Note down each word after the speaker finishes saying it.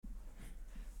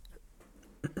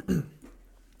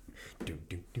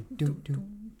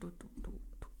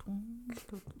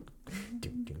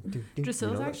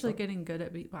Drusilla's actually getting good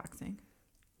at beatboxing.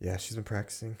 Yeah, she's been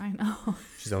practicing. I know.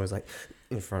 She's always like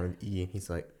in front of E, and he's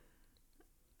like.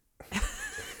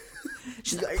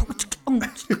 She's like,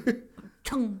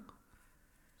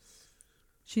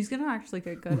 she's gonna actually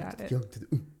get good at it.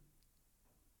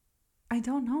 I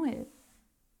don't know it.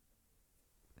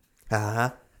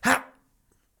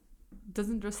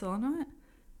 Doesn't Drusilla know it?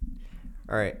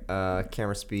 All right.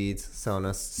 Camera speeds,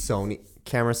 Sony.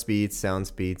 Camera speeds, sound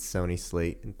speeds, Sony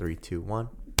Slate in 3, 2, 1.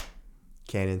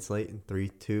 Canon Slate in 3,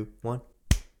 2, 1.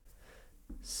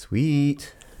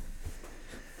 Sweet.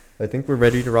 I think we're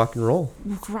ready to rock and roll.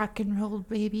 Rock and roll,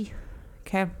 baby.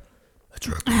 Okay. Let's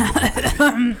rock and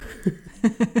roll.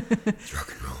 Let's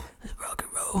rock and roll. Let's rock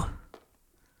and roll.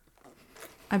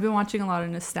 I've been watching a lot of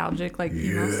nostalgic,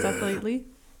 emo stuff lately.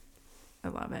 I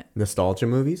love it. Nostalgia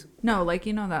movies? No,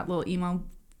 that little emo,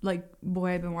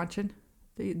 boy I've been watching.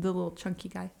 The little chunky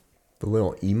guy. The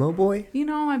little emo boy?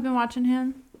 I've been watching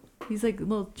him. He's like a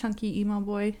little chunky emo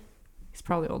boy. He's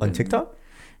probably older. On TikTok?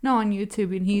 No, on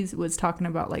YouTube, and he was talking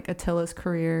about Attila's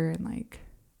career and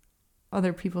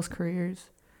other people's careers.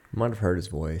 Might have heard his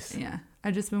voice. Yeah,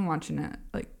 I just been watching it.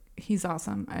 He's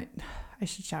awesome. I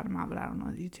should shout him out, but I don't know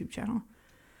his YouTube channel.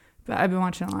 But I've been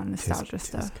watching a lot of nostalgia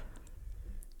stuff.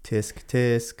 Tisk,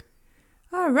 tisk.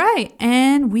 All right,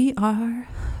 and we are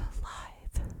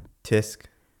live. Tisk,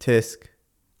 tisk.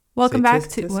 Welcome back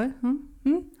tisk, to tisk? what?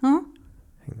 Huh?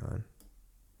 Hang on.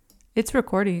 It's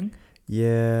recording.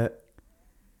 Yeah.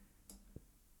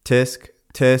 Tisk,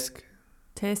 tisk.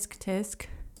 Tisk, tisk.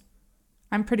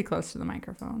 I'm pretty close to the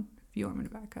microphone. If you want me to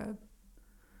back up.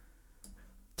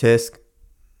 Tisk.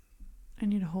 I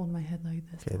need to hold my head like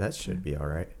this. Okay, that should be all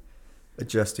right.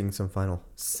 Adjusting some final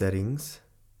settings.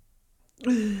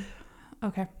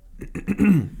 Okay.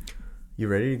 You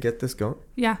ready to get this going?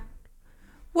 Yeah.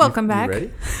 Welcome back. You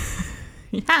ready?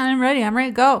 Yeah, I'm ready. I'm ready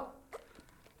to go.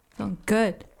 Feeling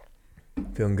good.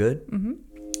 Feeling good?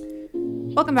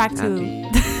 Mm-hmm. Welcome back to...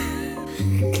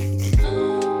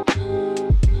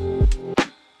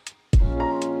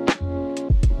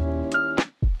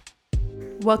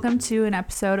 Welcome to an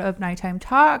episode of Nighttime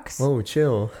Talks. Whoa,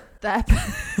 chill. The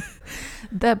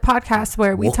podcast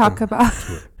where we talk about...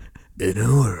 In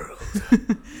a world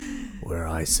where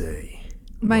I say...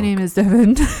 My name is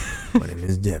Devin. My name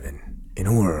is Devin. In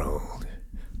a world.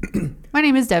 My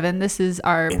name is Devin. This is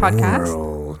our podcast. In a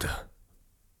world.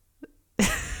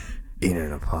 In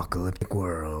an apocalyptic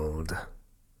world.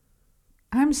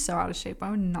 I'm so out of shape. I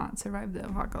would not survive the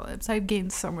apocalypse. I've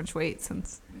gained so much weight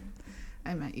since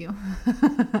I met you.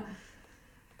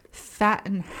 Fat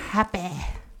and happy.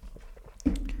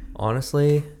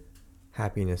 Honestly,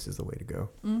 happiness is the way to go.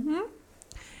 Mm-hmm.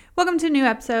 Welcome to a new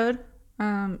episode.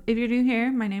 If you're new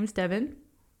here, my name's Devin.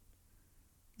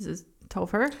 This is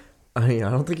Topher. I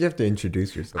don't think you have to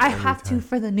introduce yourself. I have to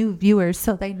for the new viewers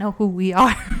so they know who we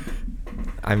are.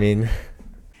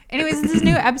 Anyways, this is a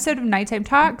new episode of Nighttime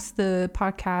Talks, the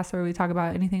podcast where we talk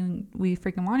about anything we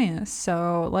freaking want to.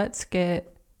 So let's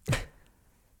get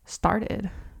started.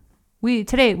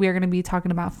 Today we are going to be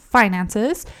talking about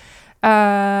finances.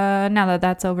 Now that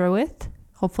that's over with,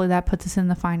 hopefully that puts us in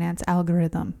the finance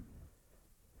algorithm.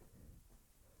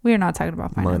 We are not talking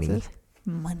about finances.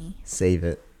 Money. Save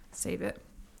it. It.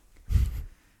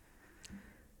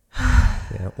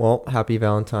 Yeah. Well, happy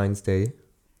Valentine's Day.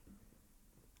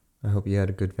 I hope you had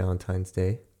a good Valentine's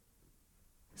Day.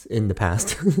 In the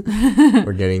past.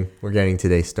 We're getting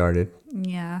today started.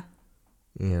 Yeah.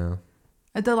 Yeah.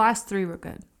 The last 3 were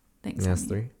good. Thanks. Last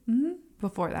 3? Mm-hmm.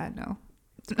 Before that, no.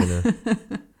 It's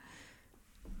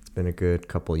been a good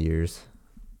couple years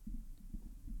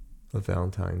of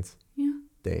Valentine's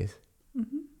days.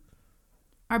 Mm-hmm.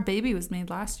 Our baby was made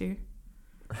last year.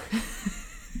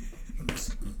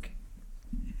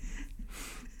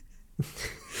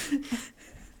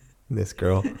 This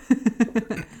girl.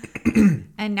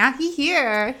 And now he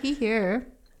here. You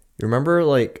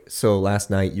remember, so last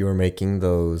night you were making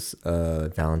those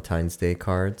Valentine's Day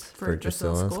cards for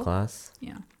Drusilla's class?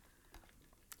 Yeah.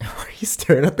 Why are you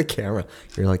staring at the camera?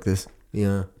 You're like this.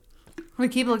 Yeah. I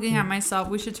keep looking at myself.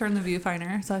 We should turn the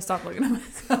viewfinder. So I stopped looking at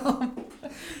myself.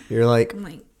 You're like, I'm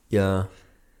like, yeah,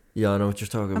 I know what you're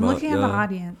talking about. I'm looking at the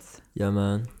audience. Yeah,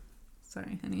 man.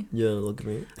 Sorry, honey. Yeah, look at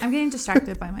me. I'm getting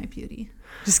distracted by my beauty.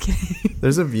 Just kidding.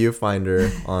 There's a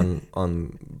viewfinder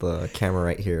on the camera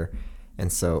right here.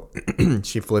 And so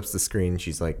she flips the screen.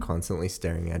 She's like constantly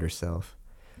staring at herself.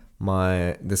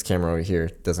 This camera over here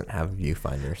doesn't have a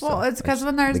viewfinder. So well, it's because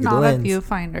when there's not a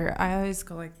viewfinder, I always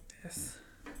go like this.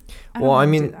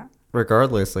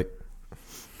 Regardless, like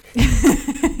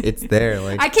It's there.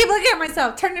 Like, I keep looking at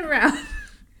myself. Turn it around.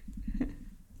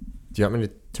 do you want me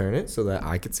to turn it so that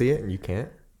I could see it and you can't?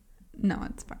 No,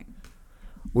 it's fine.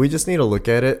 We just need to look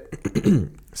at it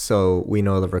so we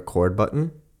know the record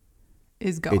button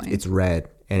Is going. it's red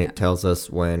and it tells us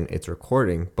when it's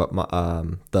recording. But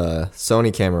the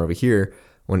Sony camera over here,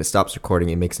 when it stops recording,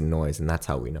 it makes a noise, and that's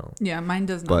how we know. Yeah, mine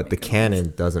does not. But the make a Canon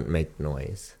noise. doesn't make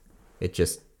noise. It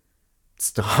just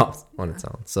stops on its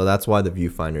own. So that's why the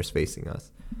viewfinder's facing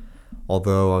us.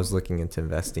 Although I was looking into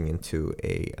investing into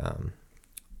a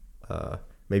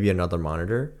maybe another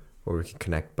monitor where we could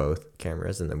connect both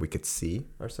cameras and then we could see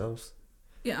ourselves.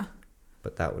 Yeah.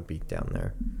 But that would be down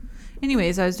there.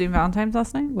 Anyways, I was doing Valentine's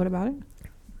last night. What about it?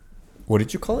 What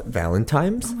did you call it?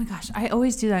 Valentine's? Oh my gosh, I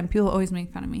always do that, and people always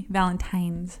make fun of me.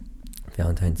 Valentine's.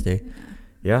 Valentine's Day.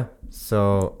 Yeah.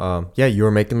 So, yeah, you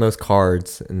were making those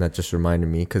cards, and that just reminded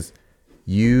me because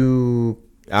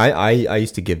I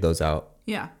used to give those out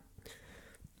Yeah.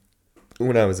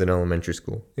 when I was in elementary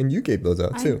school, and you gave those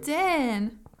out too. I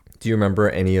did. Do you remember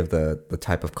any of the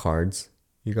type of cards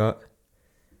you got?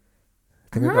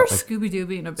 I remember Scooby-Doo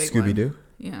being a big one. Scooby-Doo?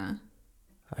 Yeah.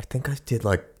 I think I did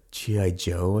like G.I.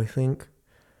 Joe, I think.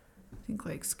 I think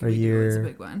like Scooby-Doo was a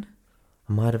big one.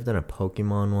 I might have done a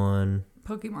Pokemon one.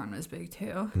 Pokemon was big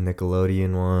too. A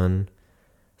Nickelodeon one.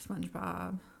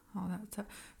 SpongeBob. All that stuff.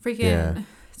 Freaking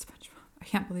SpongeBob. I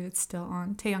can't believe it's still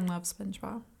on. Taeyong loves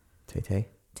SpongeBob. Tay-Tay?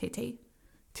 Tay-Tay.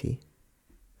 T?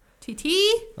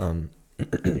 T-T?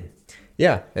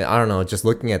 Yeah, I don't know. Just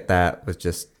looking at that was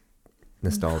just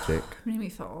nostalgic. Made me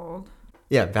feel old.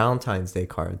 Yeah, Valentine's Day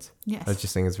cards. Yes. I was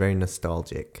just saying it's very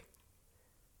nostalgic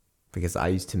because I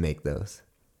used to make those.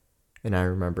 And I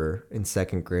remember in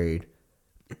second grade,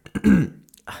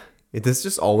 this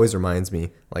just always reminds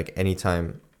me, like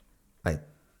anytime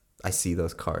I see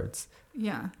those cards.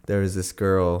 Yeah. There was this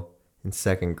girl in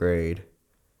second grade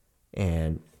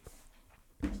and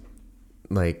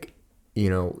like, you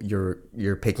know,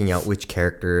 you're picking out which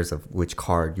characters of which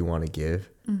card you want to give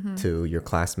to your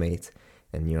classmates.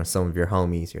 And, you know, some of your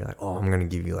homies, you're like, oh, I'm going to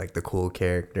give you, like, the cool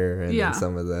character. And then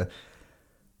some of the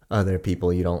other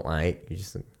people you don't like,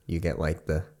 you get, like,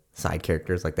 the side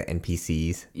characters, like the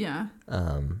NPCs. Yeah.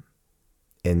 And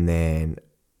then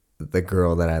the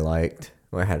girl that I liked,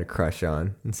 who I had a crush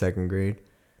on in second grade,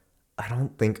 I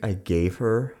don't think I gave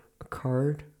her a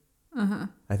card. Uh-huh.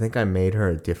 I think I made her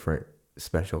a different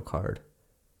special card.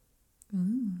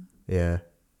 Yeah.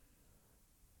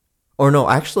 Or no,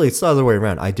 actually, it's the other way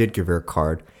around. I did give her a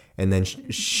card, and then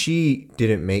she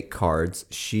didn't make cards.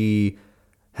 She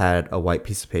had a white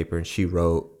piece of paper, and she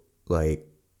wrote like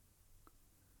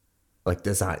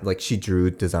design, like she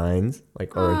drew designs,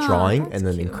 like or a drawing, and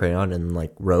then in crayon, and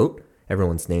like wrote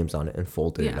everyone's names on it and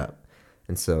folded it up.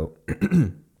 And so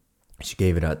she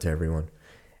gave it out to everyone,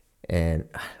 and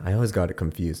I always got it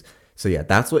confused. So yeah,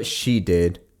 that's what she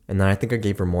did. And then I think I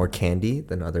gave her more candy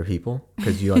than other people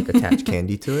because you like attach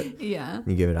candy to it. Yeah.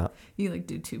 You give it out. You like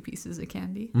do 2 pieces of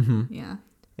candy. Mm-hmm. Yeah.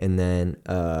 And then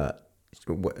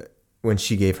when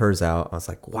she gave hers out, I was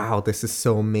like, wow, this is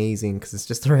so amazing because it's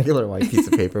just a regular white piece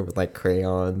of paper with like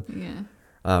crayon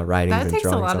writings and drawings on it. That takes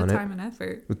a lot of time and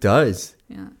effort. It does.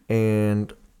 Yeah.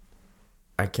 And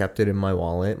I kept it in my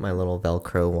wallet, my little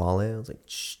Velcro wallet. I was like,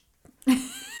 shh.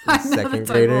 Second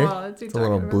grader. It's a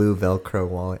little blue Velcro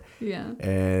wallet. Yeah.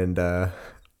 And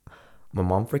my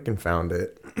mom freaking found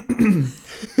it.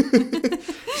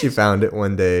 She found it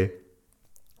one day.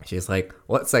 She's like,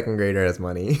 what second grader has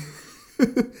money?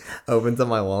 Opens up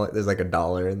my wallet. There's like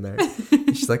 $1 in there.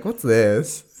 She's like, what's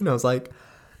this? And I was like,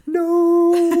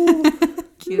 no.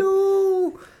 Cute.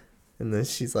 No. And then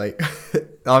she's like,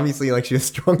 obviously like she was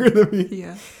stronger than me.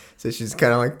 Yeah. So she's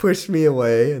kind of like pushed me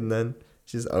away, and then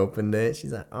she just opened it.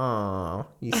 She's like, "Oh,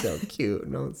 you're so cute."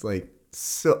 And I was like,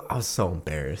 I was so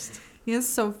embarrassed. Yeah, it's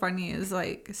so funny. Is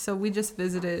like, so we just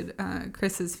visited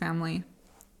Chris's family,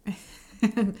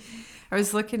 and I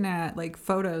was looking at like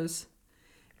photos,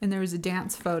 and there was a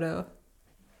dance photo.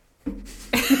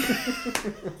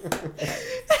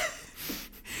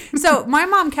 So my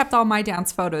mom kept all my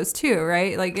dance photos too,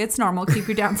 right? Like it's normal, keep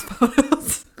your dance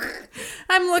photos.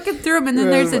 I'm looking through them, and then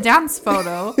there's a dance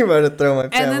photo. You about to throw my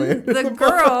family. And then the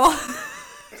girl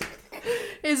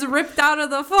is ripped out of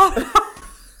the photo.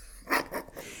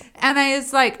 And I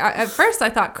was like, at first I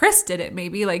thought Chris did it.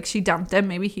 Maybe like she dumped him.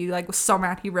 Maybe he like was so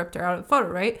mad he ripped her out of the photo,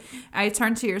 right? I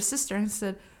turned to your sister and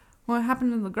said, "What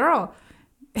happened to the girl?"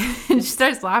 And she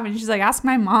starts laughing. She's like, "Ask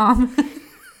my mom."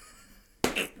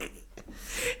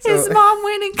 His mom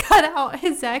went and cut out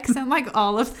his ex and like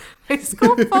all of the high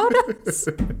school photos.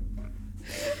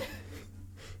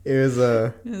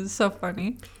 It was so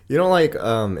funny. You know, like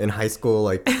in high school,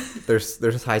 like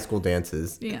there's high school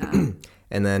dances. Yeah.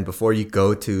 And then before you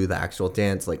go to the actual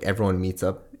dance, like everyone meets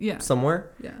up Yeah.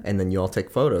 somewhere. Yeah. And then you all take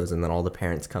photos, and then all the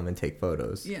parents come and take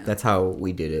photos. Yeah. That's how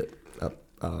we did it up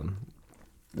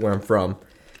where I'm from.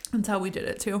 That's how we did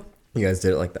it too. You guys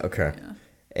did it like that? Okay. Yeah.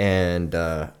 And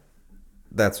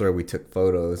that's where we took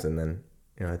photos, and then,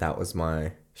 you know,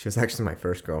 she was actually my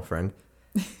first girlfriend.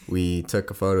 We took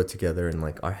a photo together, and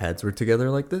like our heads were together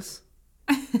like this.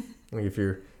 Like if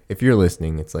you're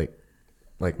listening, it's like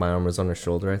my arm was on her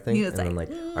shoulder, I think, He and was then like,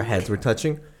 like our heads were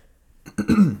touching.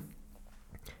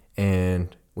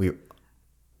 And we,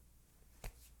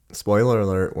 spoiler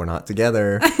alert, we're not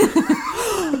together.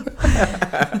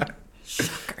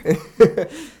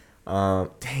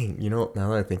 Dang, you know, now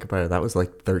that I think about it, that was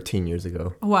like 13 years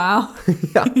ago. Wow.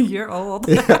 Yeah. You're old.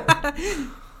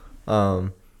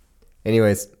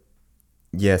 Anyways,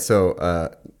 yeah,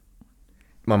 so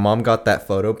my mom got that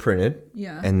photo printed.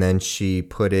 Yeah. And then she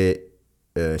put it,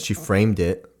 she framed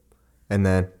it, and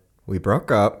then we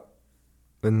broke up.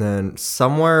 And then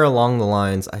somewhere along the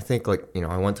lines, I think, like, you know,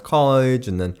 I went to college,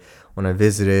 and then when I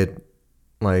visited,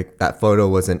 like, that photo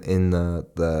wasn't in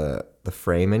the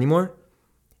frame anymore.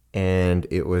 And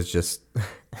it was just,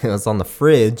 it was on the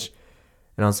fridge.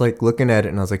 And I was like looking at it,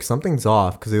 and I was like, something's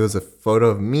off, because it was a photo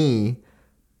of me.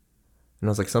 And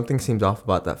I was like, something seemed off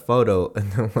about that photo.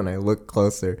 And then when I looked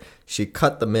closer, she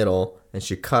cut the middle, and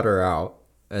she cut her out.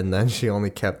 And then she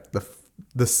only kept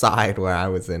the side where I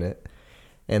was in it.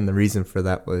 And the reason for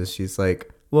that was, she's like,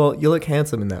 well, you look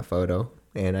handsome in that photo.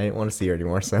 And I didn't want to see her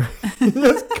anymore, so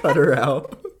just cut her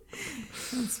out.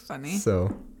 That's funny.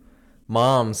 So,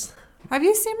 moms. Have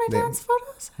you seen my dad's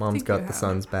photos? I Mom's think got you the have.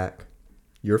 son's back.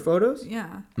 Your photos?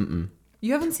 Yeah. Mm-mm.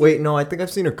 You haven't seen? Wait, no, I think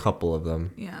I've seen a couple of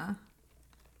them. Yeah.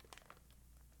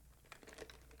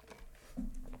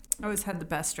 I always had the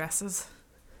best dresses.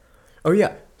 Oh,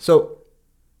 yeah. So,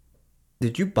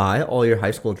 did you buy all your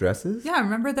high school dresses? Yeah,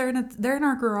 remember they're in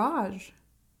our garage.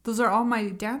 Those are all my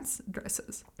dance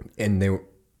dresses. And they were...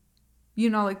 You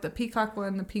know, like the peacock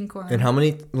one, the pink one. And how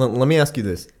many... Let me ask you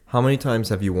this. How many times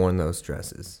have you worn those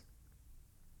dresses?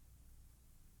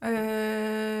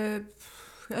 A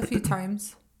few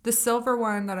times. The silver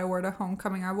one that I wore to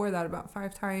homecoming, I wore that about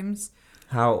 5 times.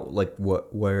 How, like,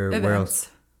 what, where else?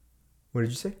 What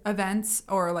did you say? Events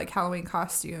or like Halloween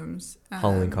costumes.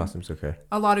 Halloween costumes, okay.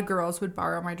 A lot of girls would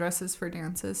borrow my dresses for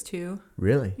dances too.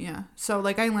 Really? Yeah. So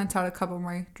like I lent out a couple of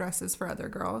my dresses for other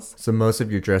girls. So most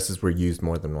of your dresses were used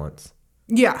more than once?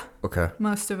 Yeah. Okay.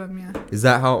 Most of them, yeah. Is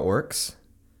that how it works?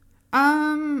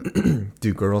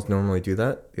 Do girls normally do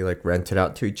that? They like rent it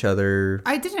out to each other?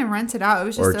 I didn't rent it out. It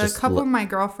was just a couple of my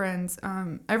girlfriends.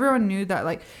 Everyone knew that,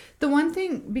 like, so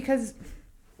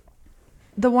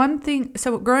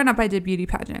growing up I did beauty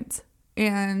pageants,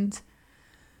 and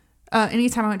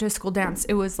anytime I went to a school dance,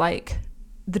 it was like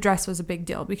the dress was a big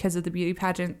deal because of the beauty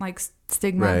pageant like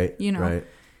stigma, right, you know. Right.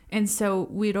 And so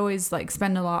we'd always like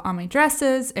spend a lot on my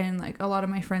dresses, and like a lot of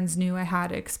my friends knew I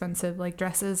had expensive like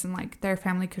dresses, and like their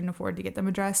family couldn't afford to get them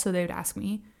a dress, so they would ask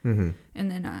me, and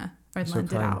then I'd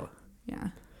lend it out. Yeah.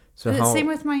 So same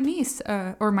with my niece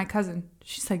or my cousin.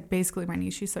 She's like basically my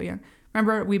niece. She's so young.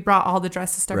 Remember, we brought all the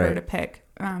dresses to her to pick.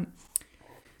 And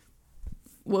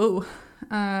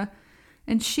I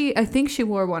think she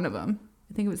wore one of them.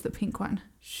 I think it was the pink one.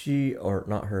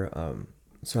 Not her.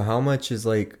 So how much is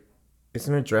like,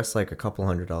 isn't a dress like a couple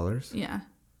 $100? Yeah.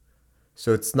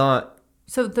 So it's not.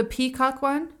 So the peacock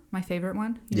one, my favorite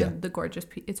one. You know, the gorgeous.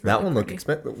 It's really that one pretty. looked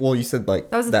expensive. Well, you said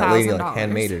like that was that lady like $1,000.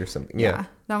 handmade it or something. Yeah.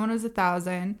 That one was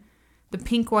 $1,000. The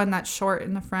pink one that's short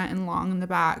in the front and long in the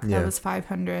back, that was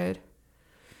 $500.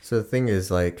 So the thing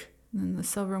is like. And then the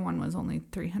silver one was only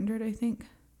 $300, I think.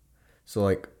 So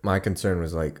like my concern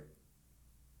was like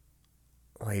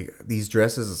these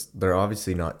dresses, they're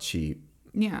obviously not cheap.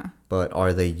 Yeah. But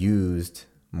are they used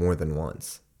more than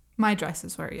once? My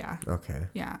dresses were, yeah. Okay.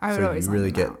 Yeah, I would always you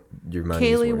really get out. your money.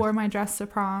 Kaylee wore my dress to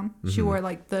prom. Mm-hmm. She wore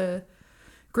like the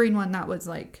green one that was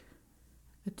like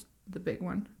the big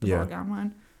one, the ball gown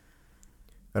one.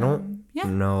 I don't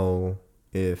know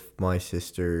if my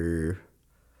sister,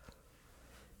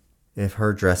 if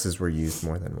her dresses were used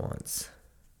more than once.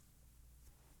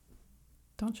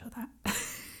 Don't show that.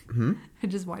 I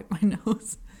just wiped my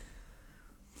nose.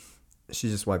 She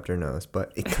just wiped her nose,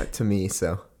 but it cut to me,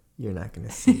 so you're not going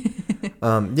to see.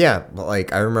 Yeah,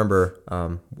 like I remember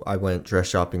I went dress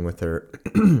shopping with her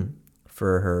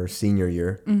for her senior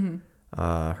year,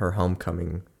 her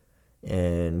homecoming,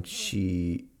 and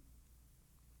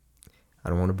I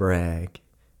don't want to brag,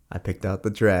 I picked out the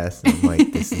dress, and I'm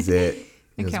like, this is it.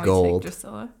 It was gold.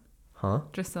 Drusilla. Huh?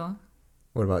 Drusilla.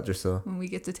 What about Drusilla? when we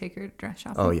get to take her dress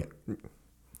shopping. Oh yeah,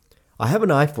 I have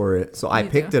an eye for it, so I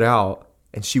picked it out,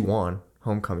 and she won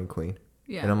homecoming queen.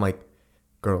 Yeah. And I'm like,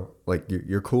 girl, like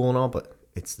you're cool and all, but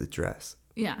it's the dress.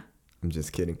 Yeah. I'm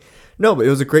just kidding. No, but it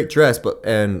was a great dress,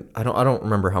 and I don't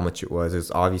remember how much it was. It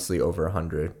was obviously over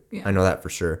 100. Yeah. I know that for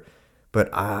sure. But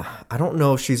I don't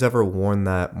know if she's ever worn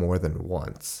that more than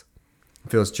once. It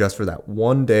feels just for that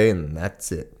one day, and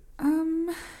that's it.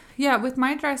 Yeah, with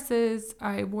my dresses,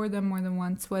 I wore them more than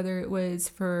once, whether it was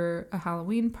for a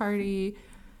Halloween party,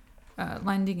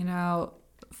 lending it out,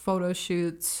 photo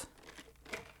shoots.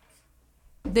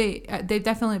 They've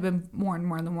definitely been worn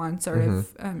more than once, or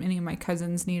if any of my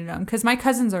cousins needed them, because my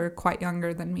cousins are quite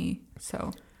younger than me.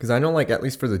 So because I know, like, at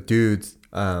least for the dudes,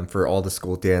 for all the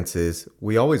school dances,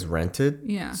 we always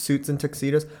rented suits and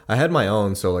tuxedos. I had my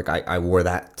own, so like I wore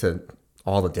that to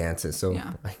all the dances, so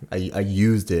I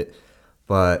used it.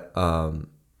 But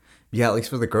yeah, at least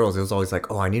for the girls, it was always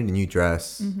like, oh, I need a new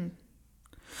dress. Mm-hmm.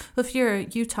 Well, if you're a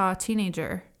Utah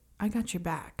teenager, I got your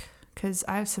back, because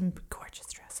I have some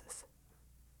gorgeous dresses.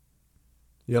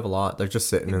 You have a lot. They're just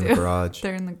sitting in the garage.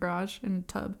 They're in the garage in a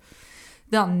tub.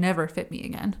 They'll never fit me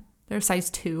again. They're size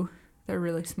 2. They're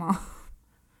really small.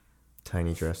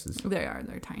 Tiny dresses. They are.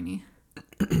 They're tiny.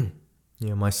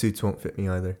 Yeah, my suits won't fit me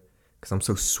either because I'm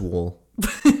so swole.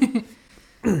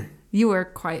 You were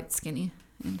quite skinny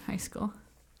in high school.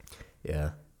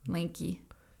 Yeah. Lanky.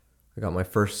 I got my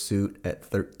first suit at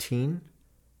 13,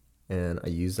 and I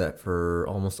used that for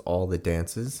almost all the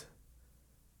dances.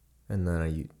 And then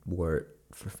I wore it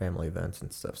for family events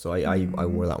and stuff. So I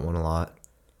wore that one a lot.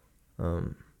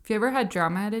 Have you ever had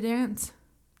drama at a dance?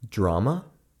 Drama?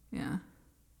 Yeah.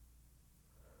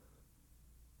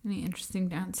 Any interesting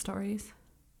dance stories?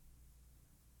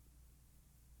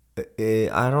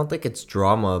 I don't think it's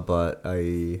drama, but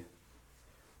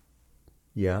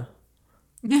yeah.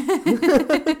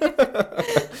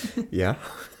 Yeah.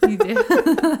 You did.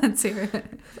 Let's hear it.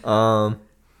 I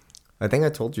think I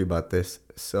told you about this.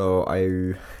 So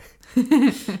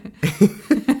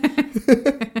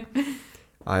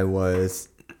I was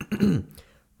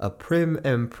a prim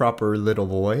and proper little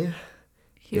boy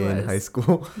in high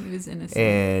school. He was innocent.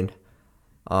 And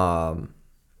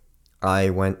I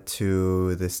went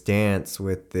to this dance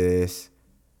with this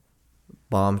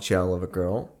bombshell of a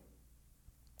girl.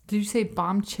 Did you say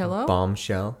bombchillo?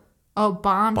 Bombshell. Oh,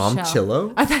 bombshell.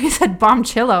 Bombchillo? I thought you said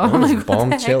bombchillo. I'm like, what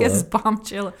the heck is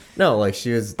bombchillo? No, like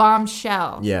she was...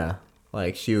 Bombshell. Yeah.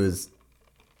 Like she was...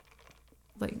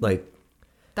 Like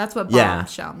that's what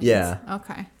bombshell means. Yeah.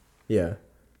 Okay. Yeah.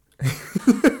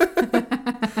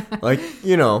 Like,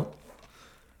 you know.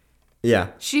 Yeah.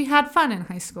 She had fun in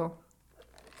high school.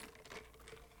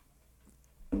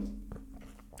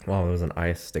 Wow, there was an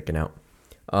eye sticking out.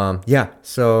 Yeah,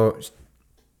 so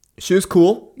she was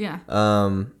cool. Yeah.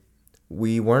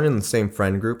 We weren't in the same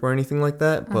friend group or anything like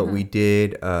that, but we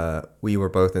did, we were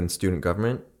both in student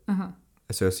government,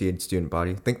 Associated Student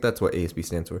Body. I think that's what ASB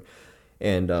stands for.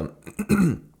 And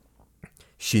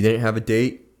she didn't have a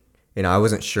date, and I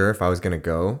wasn't sure if I was going to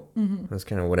go. I was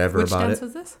kind of whatever about it. Which dance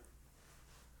was this?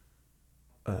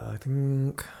 I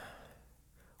think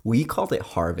we called it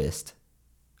Harvest.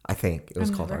 I think it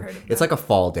was called Harvest. It's like a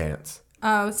fall dance.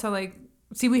 Oh, so like,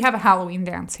 see, we have a Halloween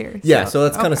dance here. Yeah, so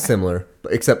that's kind of similar,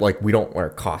 except like we don't wear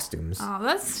costumes. Oh,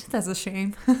 that's a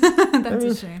shame. That's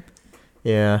a shame.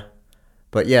 Yeah,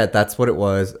 but yeah, that's what it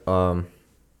was.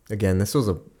 Again, this was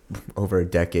over a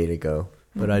decade ago,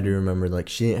 but I do remember like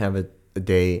she didn't have a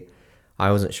date.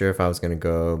 I wasn't sure if I was gonna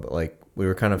go, but like we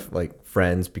were kind of like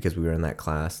friends because we were in that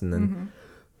class, and then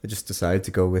I just decided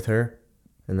to go with her,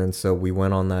 and then so we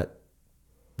went on that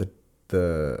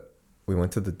we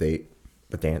went to the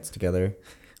dance together.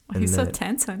 Why are you so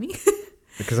tense, honey?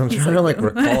 Because I'm trying to like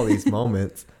recall these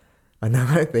moments. And now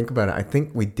that I think about it, I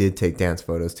think we did take dance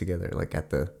photos together, like at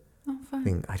the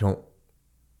thing. I'm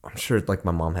sure like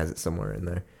my mom has it somewhere in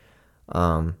there.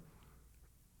 And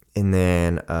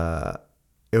then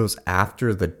it was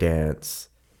after the dance,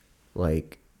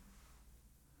 like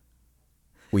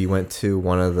we went to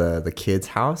one of the kids'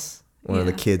 house, one of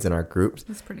the kids in our groups.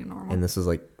 That's pretty normal. And this was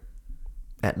like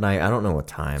at night. I don't know what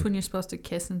time. It's when you're supposed to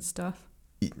kiss and stuff.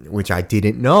 Which I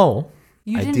didn't know.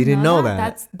 I didn't know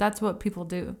that. That's what people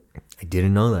do. I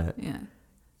didn't know that. Yeah.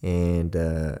 And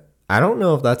I don't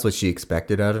know if that's what she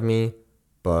expected out of me,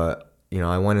 but you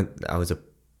know, I was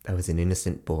an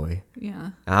innocent boy. Yeah.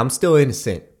 I'm still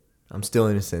innocent.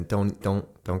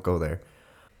 Don't go there.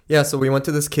 Yeah, so we went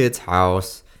to this kid's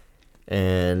house,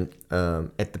 and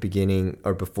at the beginning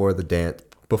or before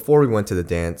we went to the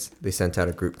dance, they sent out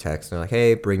a group text and they're like,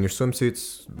 "Hey, bring your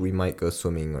swimsuits. We might go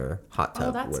swimming or hot tub."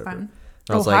 Oh, that's fun.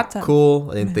 I was hot like, tub.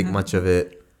 cool. I didn't think much of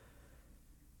it.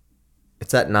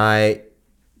 It's at night.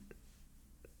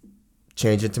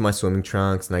 Change into my swimming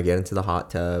trunks, and I get into the hot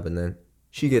tub, and then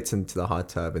she gets into the hot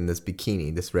tub in this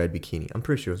bikini, this red bikini. I'm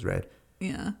pretty sure it was red.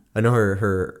 Yeah. I know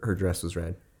her dress was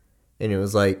red. And it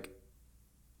was like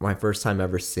my first time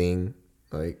ever seeing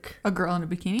like A girl in a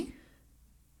bikini?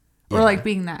 Yeah. Or like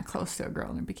being that close to a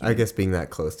girl in a bikini? I guess being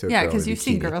that close to a Yeah, girl in because a you've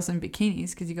seen bikini. girls in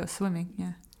bikinis because you go swimming.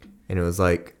 Yeah. And it was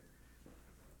like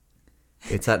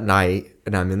it's at night,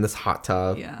 and I'm in this hot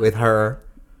tub Yeah. with her,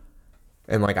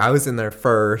 and like I was in there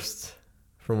first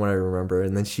from what I remember,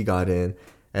 and then she got in,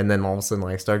 and then all of a sudden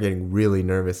like I started getting really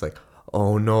nervous, like,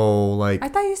 oh no, like I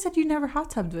thought you said you never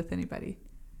hot tubbed with anybody.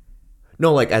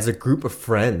 no, like as a group of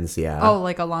friends, yeah. Oh,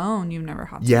 like alone, you've never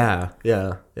hot tubbed. Yeah.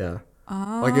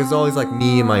 Like it was always like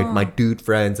me and my dude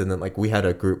friends, and then like we had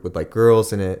a group with like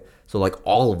girls in it, so like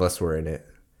all of us were in it.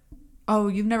 Oh,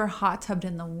 you've never hot tubbed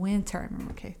in the winter. I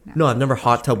remember. Okay. No, I've never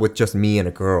hot tub with just me and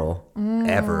a girl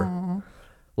ever,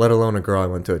 let alone a girl I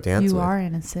went to a dance You with. are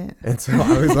innocent. And so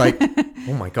I was like,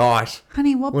 oh my gosh.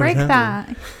 Honey, we'll What break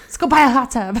happened? that. Let's go buy a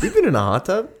hot tub. We've been in a hot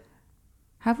tub?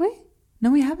 Have we? No,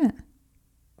 we haven't.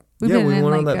 Yeah, been we in,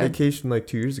 went on like, that vacation like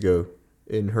 2 years ago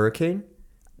in Hurricane.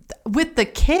 with the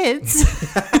kids.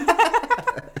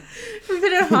 We've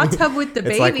been in a hot tub with the It's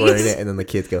babies. like we're in it, and then the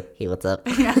kids go, hey, what's up?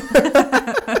 Yeah.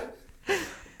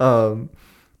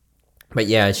 But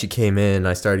yeah, she came in,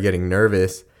 I started getting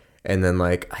nervous, and then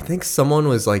like I think someone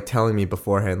was like telling me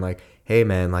beforehand, like, hey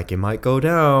man, like it might go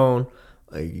down,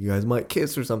 like you guys might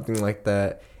kiss or something like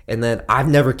that. And then I've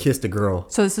never kissed a girl.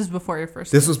 So this is before your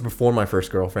first. This was before my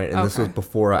first girlfriend, and this was Okay.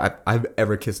 before I've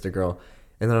ever kissed a girl.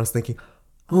 And then I was thinking,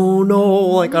 oh no,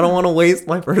 like I don't want to waste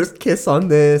my first kiss on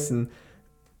this, and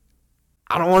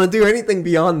I don't want to do anything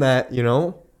beyond that, you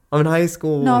know? I'm in high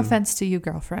school. No and offense to you,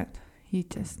 girlfriend. He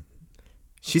just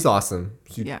She's awesome.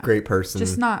 She's Yeah. a great person.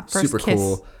 Just not first super kiss.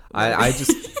 cool. I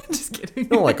just just kidding.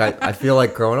 no, like I feel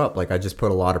like growing up, like I just put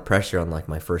a lot of pressure on like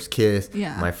my first kiss,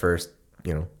 Yeah. my first,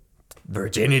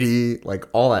 virginity, like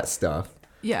all that stuff.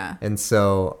 Yeah. And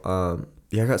so,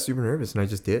 yeah, I got super nervous and I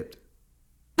just dipped.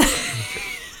 You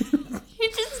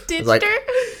just ditched like, her.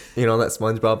 You know that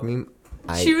SpongeBob meme?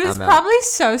 She was I'm out. probably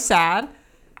so sad.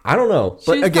 I don't know. She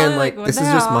But was again, probably like, like, what this the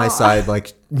is just my hell? side,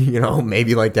 like,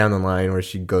 maybe like down the line where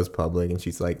she goes public and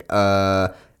she's like,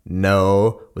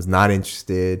 no, was not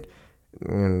interested.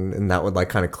 And that would like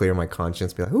kind of clear my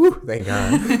conscience, be like, ooh, thank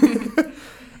God.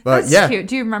 But That's yeah. cute.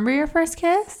 Do you remember your first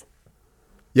kiss?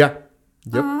 Yeah.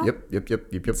 Aw. Yep.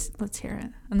 Let's hear it.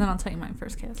 And then I'll tell you my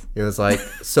first kiss. It was like,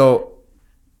 so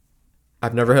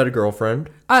I've never had a girlfriend.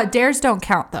 Dares don't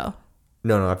count though.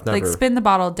 No, I've never. Like spin the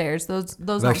bottle dares. Those I've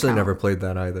don't actually count. never played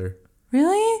that either.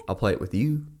 Really? I'll play it with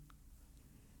you.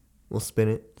 We'll spin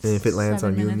it. And if it lands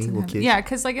 7 on you and minutes me, in we'll heaven. kiss. Yeah,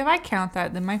 because like if I count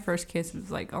that, then my first kiss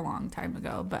was like a long time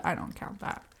ago, but I don't count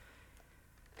that.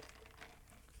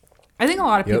 I think a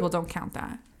lot of Yep. people don't count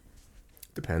that.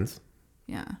 Depends.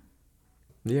 Yeah.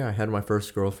 Yeah, I had my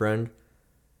first girlfriend.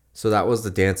 So that was the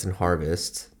Dance and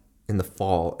Harvest in the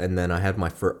fall, and then I had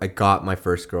I got my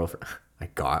first girlfriend.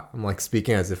 I'm like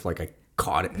speaking as if like I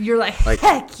caught it. You're like,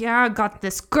 heck yeah, I got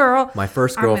this girl. My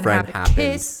first I'm gonna girlfriend have a happened.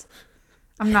 kiss.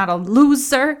 I'm not a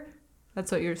loser.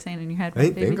 That's what you were saying in your head. I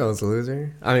didn't baby. think I was a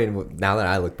loser. I mean, now that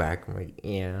I look back, I'm like,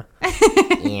 yeah,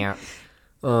 yeah.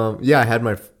 Yeah, I had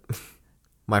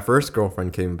my first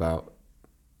girlfriend came about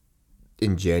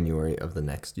in January of the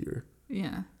next year,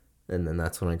 Yeah. and then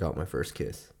that's when I got my first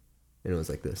kiss, and it was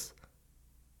like this.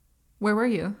 Where were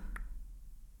you?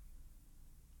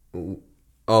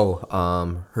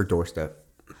 Oh, her doorstep.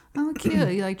 Oh, cute.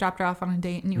 You like dropped her off on a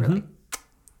date and you were Mm-hmm. like,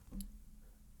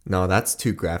 No, that's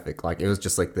too graphic. Like it was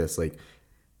just like this. Like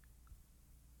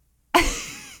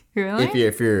really?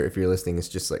 if you're listening, it's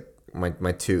just like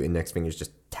my two index fingers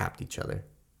just tapped each other.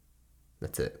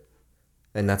 That's it.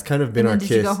 And that's kind of been And our then did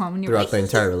you kiss go home and you were throughout like, the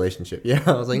entire relationship. Yeah,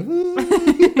 I was like,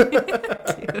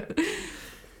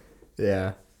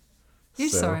 yeah. You're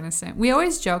so innocent. We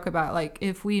always joke about like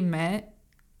if we met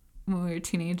when we were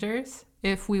teenagers,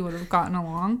 if we would have gotten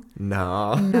along.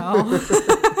 No. No.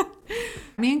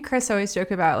 Me and Chris always joke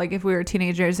about like if we were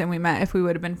teenagers and we met, if we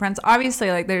would have been friends.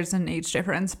 Obviously, like there's an age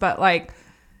difference, but like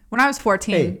when I was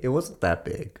 14, Hey, it wasn't that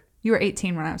big. you were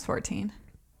 18 when I was 14.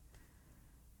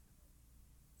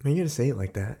 Are you gonna say it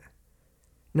like that?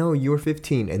 No, you were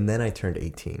 15, and then I turned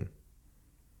 18.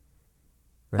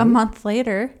 Right? A month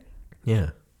later,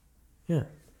 Yeah.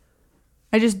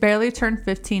 I just barely turned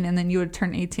 15 and then you would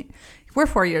turn 18. We're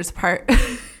 4 years apart.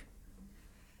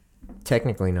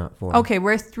 Technically not 4. Okay,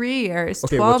 we're 3 years,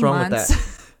 Okay, 12 what's wrong months.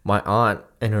 with that? My aunt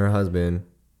and her husband,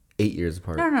 8 years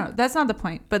apart. No, that's not the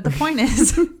point. But the point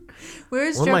is, We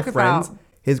always One of my joke friends, about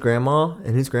his grandma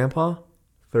and his grandpa,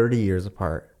 30 years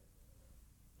apart.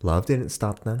 Love didn't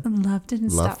stop them. love didn't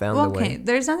Love stop. found Well, a way. okay,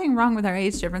 there's nothing wrong with our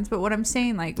age difference, but what I'm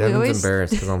saying, like, Devin's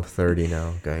embarrassed because I'm 30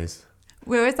 now, guys.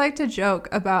 we always like to joke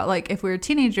about, like, if we were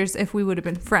teenagers, if we would have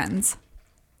been friends.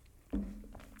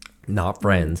 Not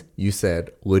friends. You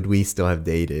said, would we still have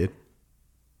dated?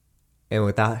 And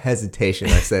without hesitation,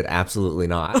 I said, absolutely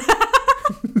not.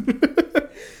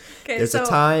 Okay, There's a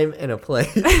time and a place.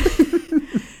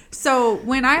 So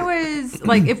when I was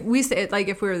like, if we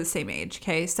were the same age,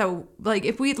 okay. So like,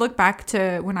 if we look back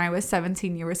to when I was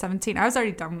 17, you were 17. I was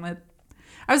already done with.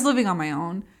 I was living on my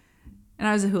own, and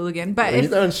I was a hooligan. But Are you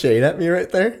throwing shade at me right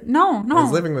there? no, I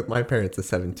was living with my parents at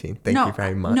 17. Thank you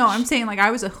very much. No, I'm saying like I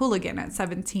was a hooligan at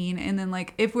 17, and then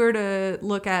like if we were to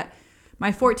look at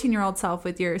my 14-year-old self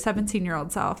with your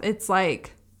 17-year-old self, it's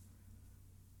like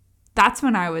that's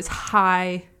when I was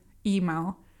high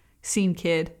emo, scene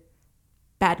kid.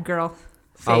 Bad girl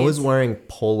phase. I was wearing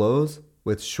polos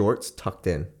with shorts tucked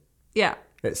in Yeah.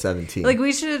 at 17. Like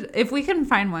we should, if we can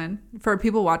find one for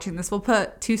people watching this, we'll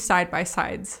put 2 side by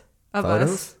sides of Photos?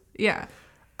 us. Yeah.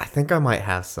 I think I might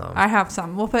have some. I have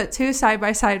some. We'll put 2 side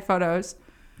by side photos.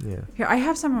 Yeah. Here, I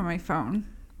have some on my phone.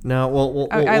 No, we'll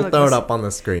I throw it up on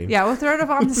the screen. Yeah, we'll throw it up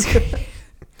on the screen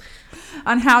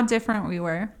on how different we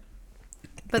were.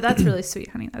 But that's really sweet,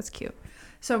 honey. That's cute.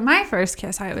 So my first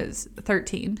kiss, I was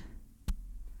 13.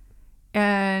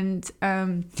 And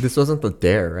This wasn't the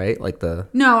dare, right? Like the...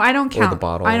 no, I don't count the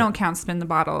bottle. I don't count spin the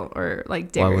bottle or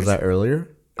like dares. Why was that earlier?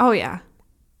 Oh yeah.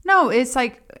 No, it's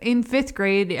like in 5th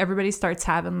grade everybody starts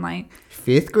having like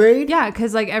 5th grade? yeah,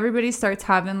 because like everybody starts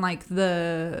having like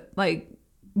the like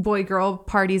boy girl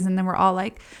parties, and then we're all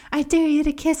like, I dare you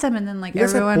to kiss him, and then like You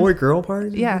guys everyone have boy girl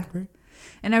parties? in Yeah. 5th grade?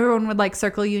 and everyone would like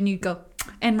circle you and you'd go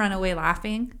and run away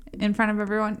laughing in front of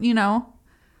everyone, you know.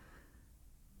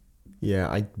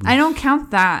 Yeah, I don't count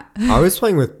that. I was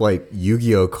playing with like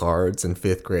Yu-Gi-Oh cards in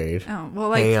 5th grade. Oh, well,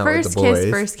 like Hanging out with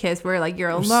first the kiss where like you're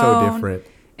It alone. was so different.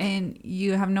 And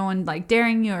you have no one like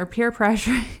daring you or peer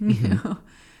pressuring you.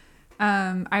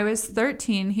 I was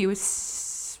 13. He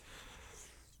was.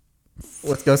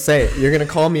 Let's go say it. You're gonna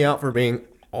call me out for being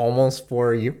almost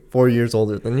 4 years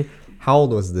older than you. How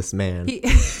old was this man?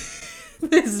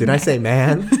 Did I say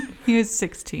man? He was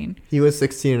 16. He was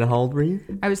 16, and how old were you?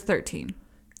 I was 13.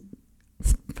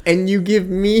 And you give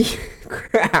me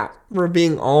crap for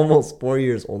being almost 4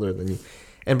 years older than you.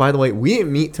 And by the way, we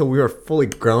didn't meet till we were fully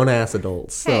grown ass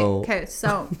adults. So Okay,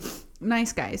 so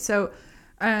nice guy. So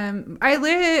I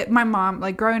lived, my mom,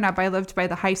 like growing up, I lived by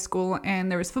the high school,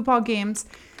 and there was football games,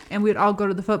 and we'd all go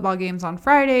to the football games on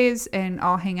Fridays and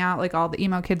all hang out. Like all the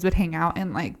emo kids would hang out,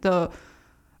 and like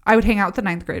I would hang out with the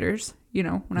 9th graders, you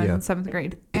know, when I was in 7th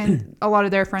grade. And a lot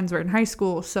of their friends were in high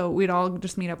school, so we'd all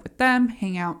just meet up with them,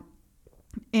 hang out.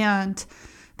 And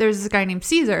there's this guy named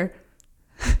Caesar.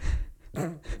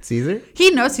 Caesar?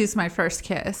 He knows he's my first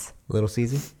kiss. Little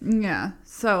Caesar? Yeah.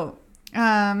 So,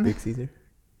 Big Caesar?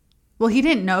 well, he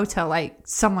didn't know till like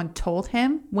someone told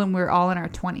him when we were all in our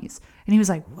 20s. And he was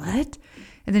like, what?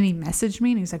 And then he messaged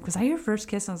me and he was like, was that your first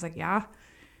kiss? And I was like, yeah.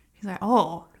 He's like,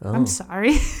 oh. I'm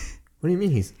sorry. What do you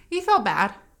mean He felt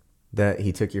bad. that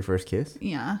he took your first kiss?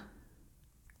 Yeah.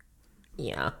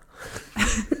 Yeah.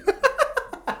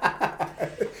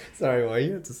 Sorry, why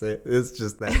you have to say it? It's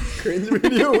just that cringe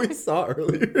video we saw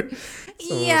earlier.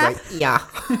 Someone Yeah. was like, yeah.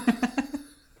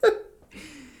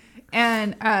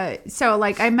 And so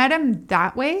like I met him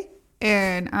that way,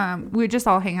 and we would just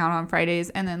all hang out on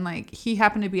Fridays, and then like he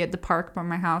happened to be at the park by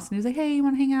my house, and he was like, hey, you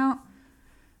want to hang out?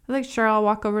 I was like, sure, I'll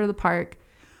walk over to the park.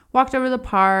 Walked over to the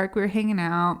park, we were hanging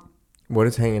out. What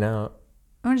is hanging out?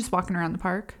 We were just walking around the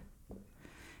park.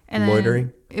 And Loitering?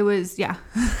 then it was, yeah.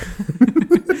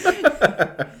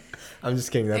 I'm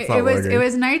just kidding. That's not It loitering.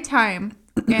 was nighttime,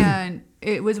 and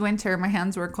it was winter. My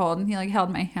hands were cold, and he like held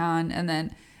my hand, and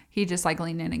then he just like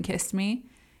leaned in and kissed me.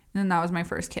 And then that was my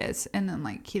first kiss. And then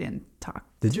like he didn't talk.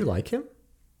 Did you like him?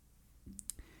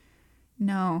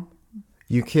 No.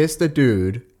 You kissed a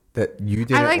dude that you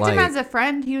didn't I liked like. him as a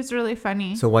friend. He was really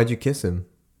funny. So why'd you kiss him?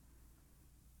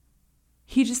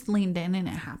 He just leaned in and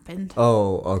it happened.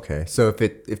 Oh, okay. So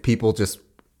if people just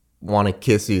want to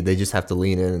kiss you, they just have to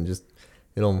lean in and just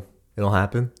it'll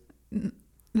happen.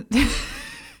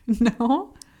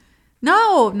 No.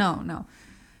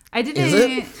 I didn't. Is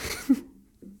it?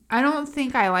 I don't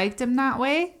think I liked him that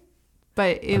way,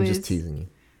 but I'm just teasing you.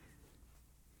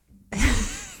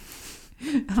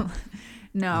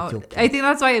 No, It's okay. I think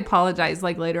that's why I apologized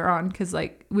like later on, because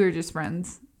like we were just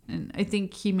friends, and I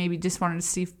think he maybe just wanted to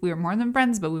see if we were more than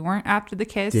friends, but we weren't after the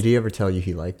kiss. Did he ever tell you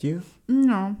he liked you?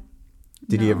 No.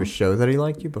 Did he No. ever show that he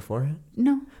liked you beforehand?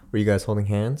 No. Were you guys holding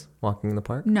hands walking in the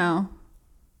park? No.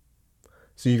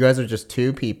 So you guys are just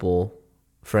two people,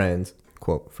 friends,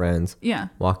 quote, friends, Yeah.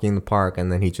 walking in the park,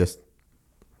 and then he just...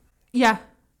 Yeah.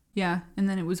 Yeah. And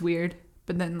then it was weird.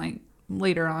 But then, like,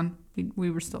 later on, we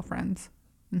were still friends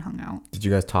and hung out. Did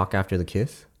you guys talk after the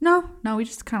kiss? No, we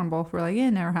just kind of both were like, yeah,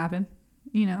 it never happened.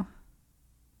 You know.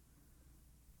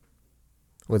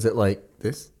 Was it like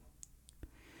this?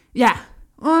 Yeah.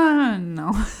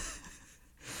 No.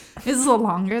 It was a little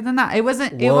longer than that. It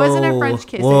wasn't a French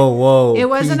kiss. Whoa. It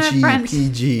wasn't PG, a French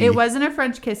PG. It wasn't a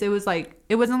French kiss. It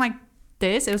wasn't like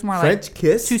this. It was more French like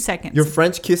kiss? 2 seconds. You're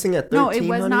French kissing at 13, No, it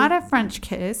was honey? not a French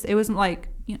kiss. It was like,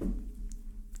 you know,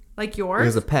 like yours. It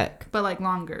was a peck. But like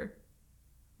longer.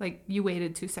 Like you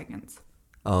waited 2 seconds.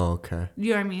 Oh, okay.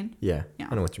 You know what I mean? Yeah. Yeah.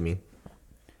 I know what you mean.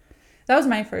 That was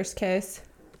my first kiss.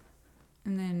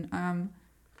 And then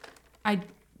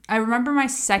I remember my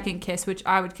second kiss, which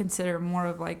I would consider more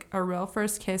of like a real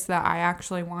first kiss that I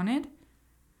actually wanted.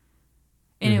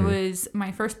 And it was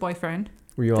my first boyfriend.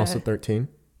 Were you also 13?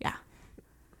 Yeah.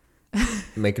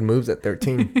 Making moves at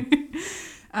 13.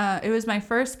 It was my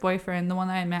first boyfriend, the one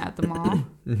that I met at the mall.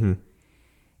 Mm-hmm.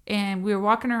 And we were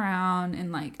walking around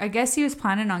and like, I guess he was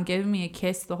planning on giving me a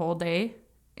kiss the whole day.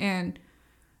 And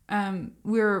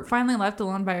we were finally left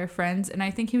alone by our friends. And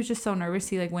I think he was just so nervous.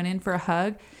 He like went in for a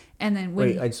hug. And then when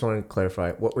Wait, I just wanted to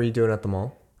clarify. What were you doing at the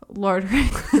mall? Lord, All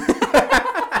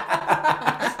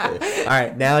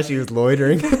right, now she was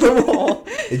loitering at the mall.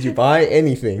 Did you buy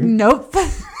anything? nope.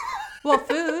 Well,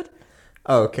 food.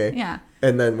 Oh, okay. Yeah.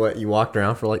 And then what? You walked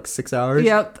around for like 6 hours?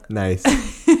 Yep. Nice.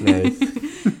 Nice.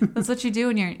 That's what you do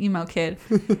when you're an emo kid.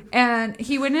 And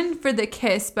he went in for the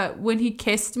kiss, but when he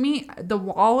kissed me, the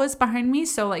wall was behind me.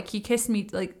 So like he kissed me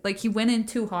like he went in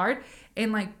too hard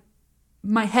and like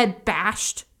my head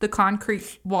bashed the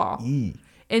concrete wall. Eee.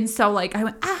 And so like I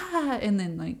went, ah, and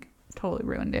then like totally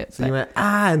ruined it. So But you went,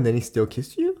 and then he still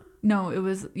kissed you? no, it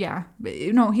was, yeah. But,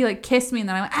 no, he like kissed me and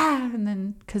then I went, and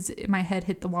then because my head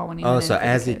hit the wall when he Oh, went so in for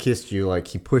as the he kiss. kissed you, like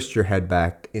he pushed your head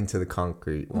back into the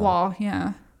concrete Wall,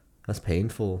 yeah. That's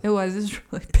painful. It was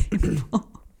really painful.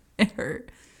 It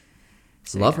hurt.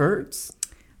 So, Love yeah. hurts.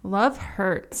 Love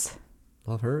hurts.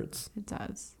 Love hurts. It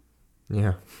does.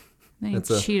 Yeah. Then he That's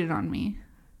a- cheated on me.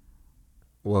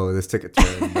 Whoa, this took a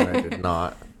turn, but I did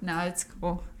not. No, it's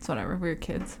cool. It's whatever. We're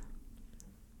kids.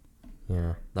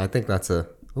 Yeah. I think that's that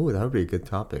would be a good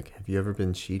topic. Have you ever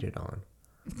been cheated on?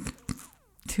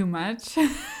 Too much?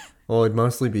 Well, it'd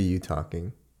mostly be you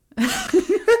talking.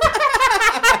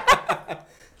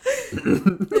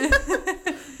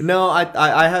 No,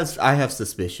 I have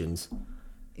suspicions.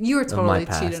 You were my totally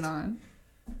past. cheated on.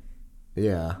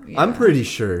 Yeah. Yeah. I'm pretty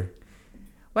sure.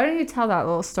 Why don't you tell that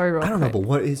little story real I don't know, quick? but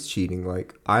what is cheating?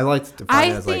 Like, I like to define I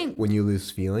it as like think- when you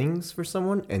lose feelings for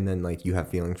someone and then like you have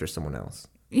feelings for someone else.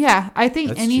 Yeah, I think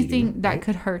That's anything cheating, that right?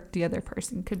 could hurt the other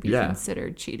person could be Yeah.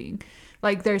 considered cheating.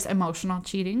 Like there's emotional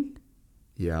cheating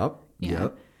Yep. Yeah.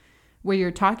 Yep. where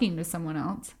you're talking to someone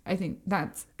else. I think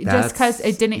that's just because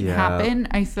it didn't yeah. happen.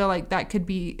 I feel like that could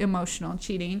be emotional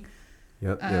cheating.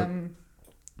 Yep.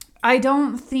 I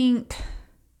don't think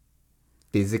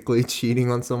Physically cheating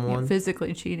on someone.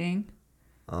 physically cheating.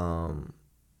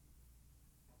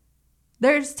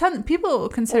 There's people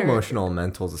consider Emotional and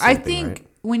mental is the same I thing, think right?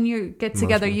 when you get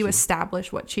together, Emotional you cheating.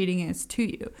 establish what cheating is to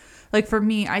you. Like for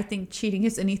me, I think cheating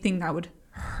is anything that would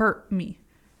hurt me.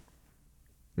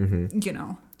 Mm-hmm. You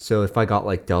know? So if I got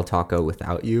like Del Taco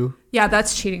without you, Yeah,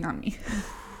 that's cheating on me.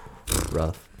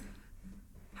 rough.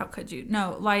 How could you?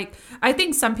 No, like I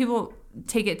think some people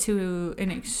take it to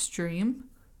an extreme.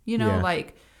 You know, Yeah.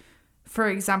 like for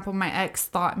example, my ex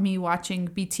thought me watching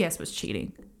BTS was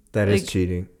cheating. That is Like-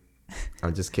 cheating.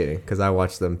 I'm just kidding, because I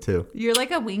watch them too. You're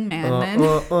like a wingman, then.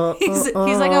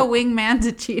 He's like a wingman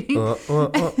to cheating.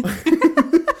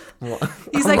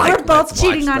 He's like, we're both "Let's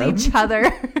cheating watch on them." each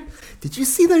other. Did you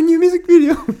see their new music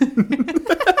video?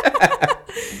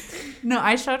 No,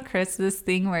 I showed Chris this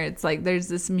thing where it's like there's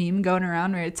this meme going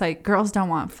around where it's like girls don't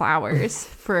want flowers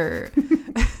for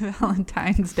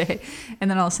Valentine's Day, and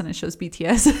then all of a sudden it shows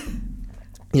BTS.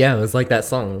 Yeah, it was like that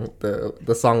song,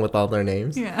 the song with all their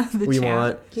names. Yeah, the We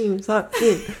chant. want Kim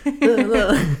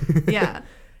Seok-jin. Yeah.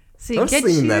 See, I was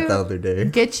singing that the other day.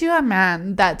 Get you a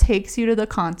man that takes you to the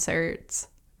concerts.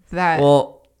 That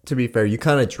Well, to be fair, you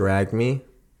kind of dragged me.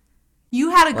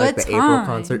 you had a Like good the time. April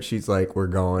concert, she's like, "We're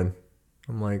going."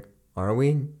 I'm like, "Are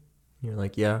we?" And you're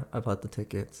like, "Yeah, I bought the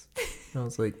tickets." And I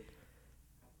was like,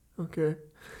 "Okay."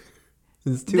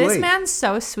 It's too This late. man's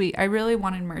so sweet. I really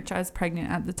wanted merch. I was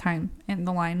pregnant at the time, and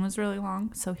the line was really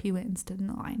long, so he went and stood in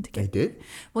the line to I get. did.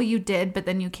 Well, you did, but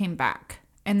then you came back,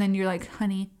 and then you're like,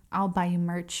 "Honey, I'll buy you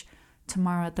merch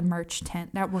tomorrow at the merch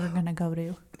tent that we're gonna go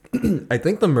to. I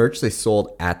think the merch they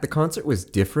sold at the concert was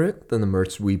different than the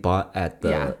merch we bought at the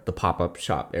Yeah. the pop-up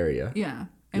shop area. Yeah.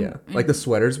 Yeah. Like the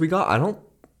sweaters we got, I don't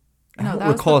No, that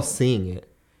was recall seeing it.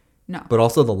 No. But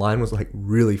also the line was like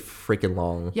really freaking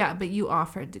long. Yeah, but you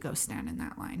offered to go stand in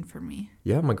that line for me.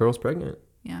 Yeah, my girl's pregnant.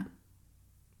 Yeah.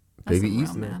 Baby some E's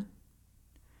real man.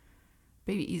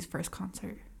 Baby E's first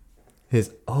concert.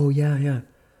 Oh yeah. Yeah.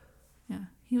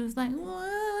 He was like,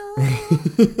 whoa,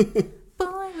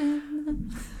 boy.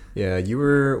 Yeah, you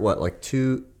were what, like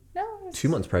 2 No, 2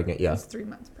 months pregnant? I Yeah. was 3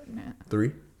 months pregnant.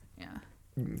 3 Yeah.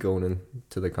 going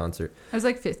into the concert. I was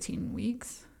like 15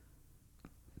 weeks.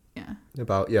 Yeah.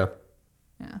 Yeah.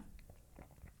 Yeah.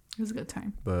 It was a good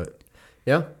time. But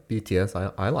yeah, BTS,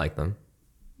 I like them.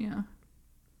 Yeah.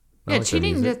 I Yeah, like their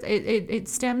cheating music. just it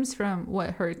stems from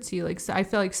what hurts you. Like, so I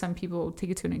feel like some people take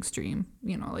it to an extreme.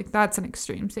 You know, like that's an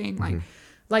extreme saying. Like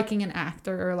liking an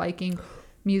actor or liking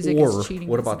music Or is cheating.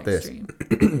 what is about an this?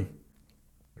 extreme.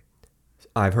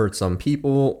 I've heard some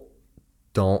people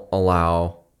don't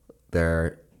allow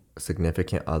their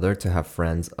significant other to have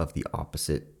friends of the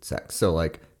opposite sex. So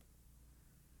like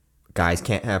guys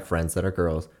can't have friends that are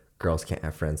girls, girls can't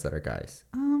have friends that are guys.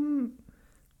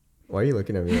 Why are you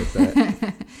looking at me like that?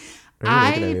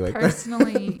 Why are you looking at me like that?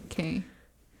 Personally, okay.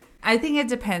 I think it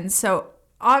depends. So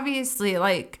obviously,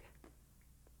 like,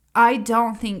 I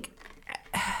don't think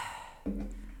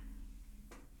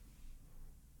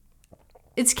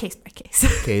it's case by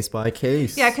case. Case by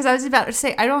case. Yeah, because I was about to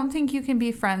say, I don't think you can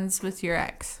be friends with your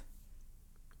ex.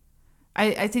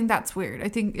 I think that's weird. I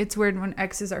think it's weird when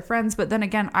exes are friends, but then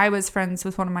again, I was friends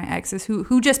with one of my exes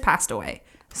who just passed away.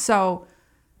 So,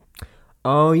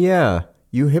 Oh yeah,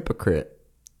 you hypocrite.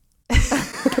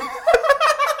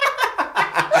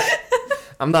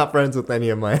 I'm not friends with any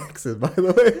of my exes, by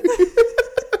the way.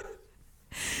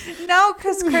 no,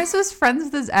 because Chris was friends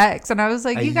with his ex, and I was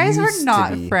like, you guys were used to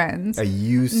not be. friends. I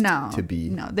used No, to be.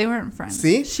 No, they weren't friends.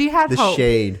 See? She had the hope.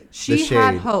 shade. She the shade.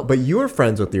 had hope. But you were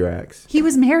friends with your ex. He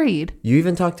was married. You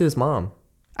even talked to his mom.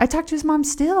 I talked to his mom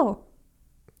still.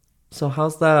 So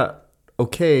how's that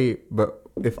okay? But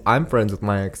if I'm friends with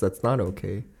my ex, that's not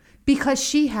okay. Because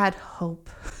she had hope.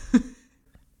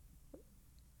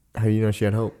 How do you know she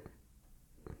had hope?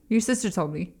 Your sister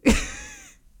told me.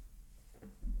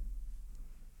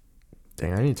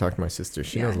 Dang, I need to talk to my sister.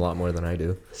 She Yeah. knows a lot more than I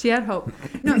do. She had hope.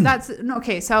 No,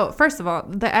 okay. So first of all,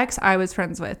 the ex I was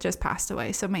friends with just passed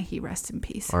away. So may he rest in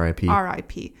peace. R.I.P.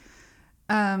 R.I.P.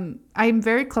 I'm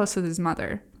very close with his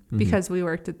mother because we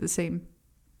worked at the same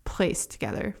place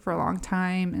together for a long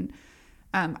time.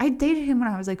 And I dated him when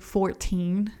I was like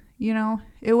 14, you know,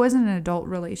 it wasn't an adult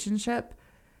relationship.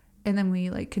 And then we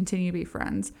like continue to be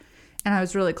friends. And I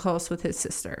was really close with his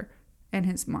sister and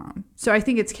his mom. So I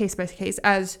think it's case by case.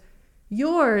 As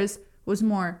yours was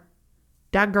more,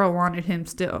 that girl wanted him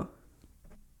still.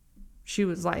 She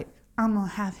was like, I'm going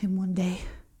to have him one day.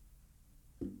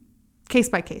 Case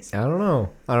by case. I don't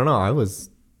know.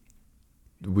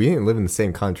 We didn't live in the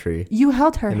same country. You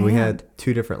held her And hand. we had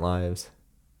 2 different lives.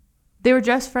 They were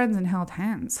just friends and held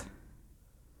hands.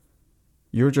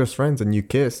 You were just friends and you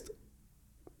kissed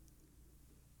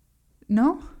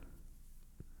No?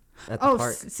 at the Oh,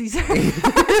 park. Caesar.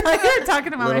 Like you were talking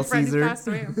about my Little friend Caesar. who passed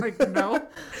away. I'm like, no.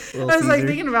 Little I was like Caesar.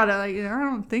 thinking about it. Like, I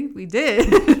don't think we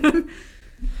did.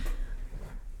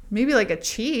 Maybe like a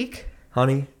cheek.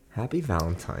 Honey, happy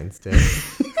Valentine's Day.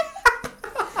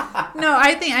 No,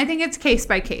 I think it's case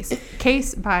by case.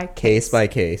 Case by case. Case by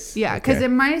case. Yeah, because Okay.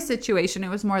 in my situation, it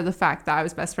was more the fact that I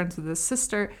was best friends with his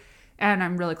sister and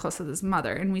I'm really close with his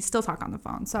mother. And we still talk on the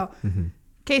phone. So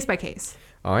case by case.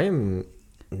 I am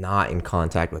not in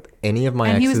contact with any of my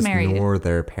And he was exes married. nor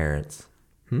their parents.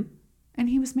 And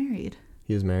he was married.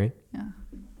 He was married? Yeah.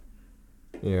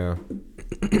 Yeah.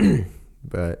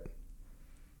 But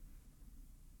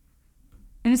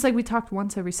And it's like we talked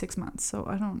once every 6 months.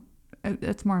 So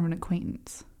it's more of an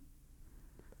acquaintance.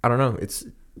 I don't know.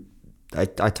 I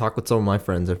talk with some of my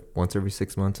friends once every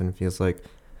 6 months and it feels like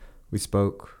we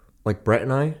spoke. Like Brett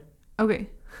and I. Okay.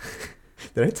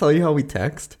 Did I tell you how we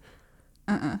text?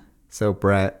 Uh-uh. So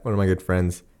Brett, one of my good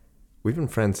friends, we've been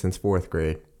friends since 4th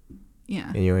grade.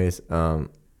 Yeah. Anyways,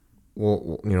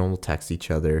 we'll text each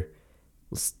other.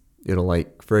 It'll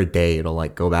like for a day, it'll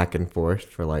like go back and forth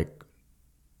for like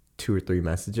 2 or 3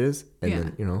 messages, and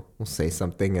then we'll say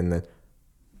something and then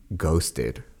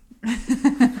ghosted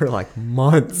for like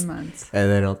months.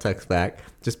 And then I'll text back,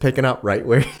 just picking up right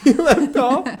where he left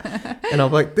off, and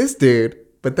I'm like, this dude.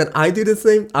 But then I do the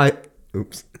same.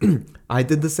 I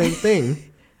did the same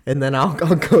thing, and then I'll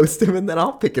ghost him, and then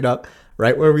I'll pick it up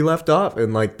right where we left off,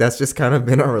 and like that's just kind of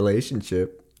been our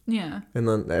relationship. Yeah. And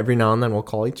then every now and then we'll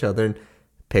call each other and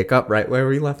pick up right where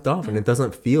we left off. And it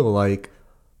doesn't feel like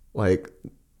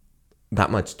that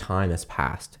much time has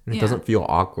passed. And it doesn't feel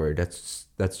awkward.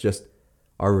 That's just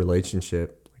our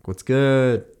relationship. Like, what's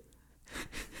good?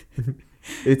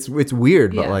 It's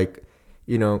weird, but like,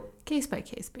 you know, case by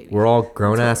case, baby. we're all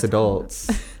grown-ass adults.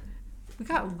 We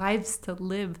got lives to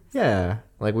live. Yeah.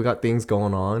 Like, we got things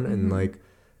going on. And like,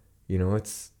 you know,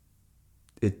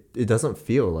 it doesn't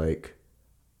feel like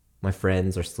my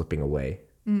friends are slipping away.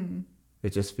 It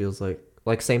just feels like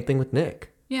same thing with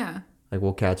Nick. Yeah. Like,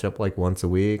 we'll catch up like once a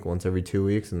week, once every 2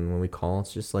 weeks, and when we call,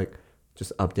 it's just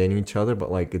updating each other,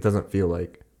 but like it doesn't feel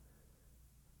like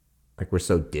we're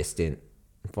so distant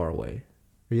and far away.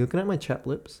 Are you looking at my chapped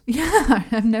lips? Yeah,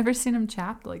 I've never seen him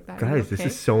chapped like that. Guys, this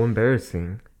is so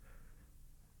embarrassing.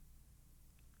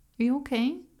 Are you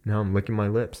okay? No, I'm licking my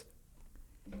lips.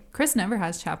 Chris never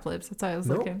has chapped lips. That's why I was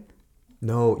looking.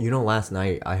 No, you know, last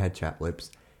night I had chapped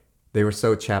lips. They were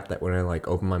so chapped that when I like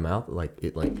opened my mouth, I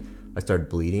started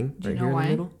bleeding right here in the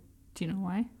middle. Do you know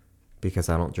why? Because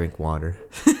I don't drink water.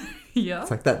 Yeah.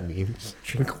 It's like that meme.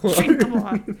 Drink water. Drink the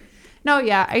water. No,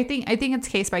 yeah, I think it's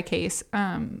case by case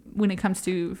when it comes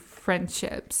to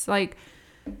friendships. Like,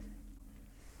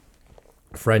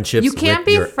 friendships. you can't with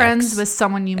be your friends with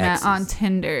someone you met exes. on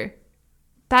Tinder.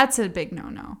 That's a big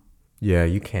no-no. Yeah,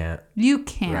 you can't. You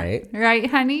can't. Right,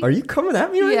 honey? Are you coming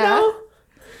at me right now?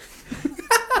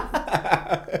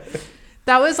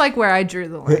 That was like where I drew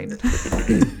the line.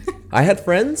 I had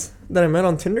friends that I met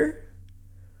on Tinder.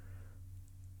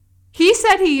 He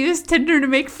said he used Tinder to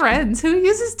make friends. Who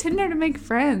uses Tinder to make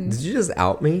friends? Did you just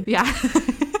out me? Yeah.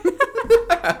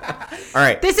 All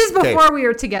right. This is before we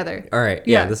were together. All right.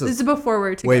 Yeah, this is before we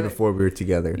were together. way before we were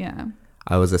together. Yeah.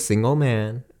 I was a single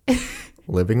man,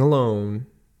 living alone,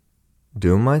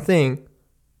 doing my thing.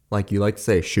 Like you like to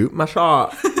say, shoot my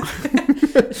shot.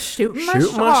 Shoot my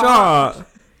shot.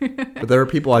 But there are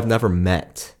people I've never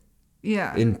met.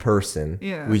 Yeah. In person.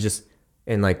 Yeah. We just,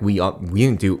 and like we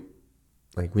didn't do,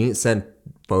 like we didn't send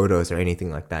photos or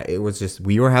anything like that. It was just,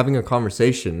 we were having a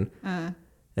conversation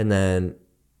and then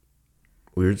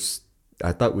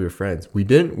I thought we were friends. We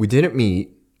didn't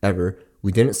meet ever.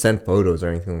 We didn't send photos or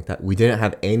anything like that. We didn't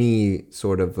have any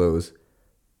sort of those.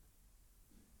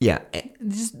 Yeah.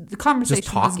 Just the conversation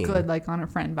just was talking. good, like on a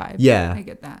friend vibe. Yeah. I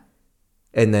get that.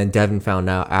 And then Devin found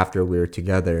out after we were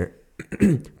together.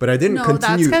 But I didn't continue. No,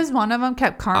 that's because one of them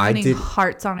kept commenting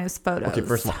hearts on his photos. Okay,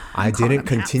 first of all, I didn't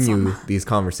continue these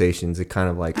conversations. It kind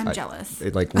of like... I'm jealous.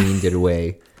 It like weaned it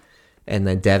away. And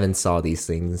then Devin saw these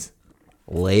things.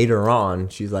 Later on,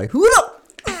 she's like, who the...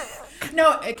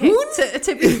 No, okay.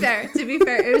 To be fair,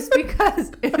 it was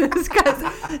because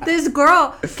this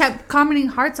girl kept commenting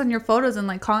hearts on your photos and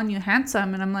like calling you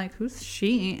handsome, and I'm like, who's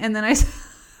she? And then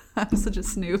I'm such a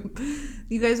snoop.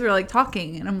 You guys were like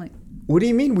talking, and I'm like, what do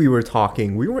you mean we were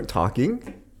talking? We weren't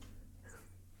talking.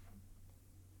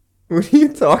 What are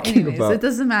you talking about? It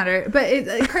doesn't matter. But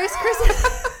Chris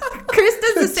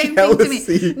does the same thing to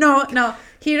me. No,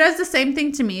 he does the same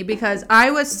thing to me because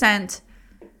I was sent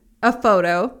a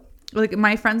photo. Like,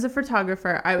 my friend's a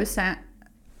photographer. I was sent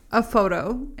a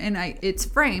photo and it's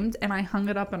framed and I hung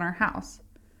it up in our house.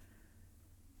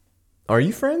 Are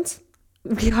you friends?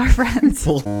 We are friends.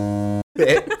 We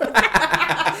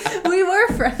were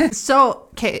friends. So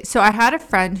I had a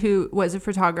friend who was a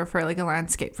photographer, like a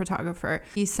landscape photographer.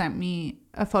 He sent me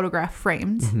a photograph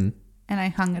framed and I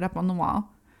hung it up on the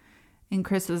wall. And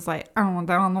Chris was like, I don't want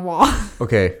that on the wall.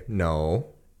 Okay, no.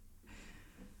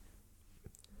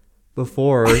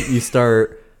 Before you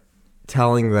start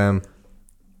telling them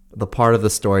the part of the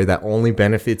story that only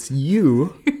benefits you,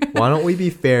 why don't we be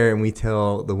fair and we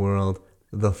tell the world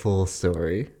the full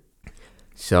story?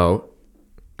 So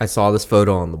I saw this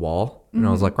photo on the wall and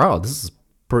I was like, wow, this is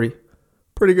pretty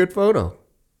good photo.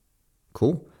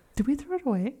 Cool. Did we throw it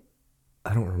away?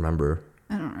 I don't remember.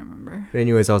 But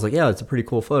anyways, I was like, yeah, it's a pretty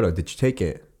cool photo. Did you take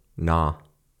it? Nah.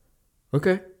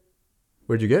 Okay.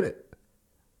 Where'd you get it?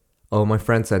 Oh, my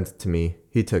friend sent it to me.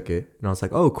 He took it. And I was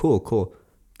like, oh, cool.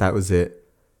 That was it.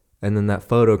 And then that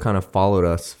photo kind of followed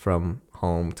us from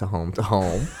home to home to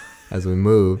home as we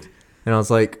moved. And I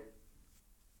was like,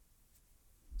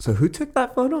 so who took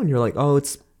that photo? And you're like, oh,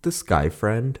 it's this guy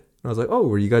friend. And I was like, oh,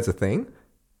 were you guys a thing?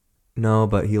 No,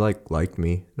 but he liked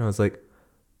me. And I was like,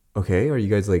 okay, are you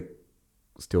guys like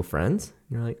still friends?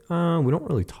 And you're like, we don't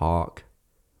really talk.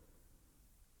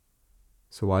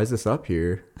 So why is this up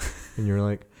here? And you're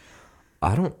like,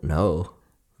 I don't know.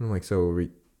 And I'm like, so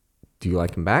do you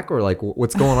like him back? Or like,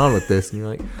 what's going on with this? And you're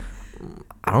like,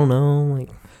 I don't know.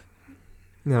 Like,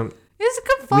 you know, it's a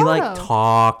good photo. we like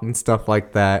talk and stuff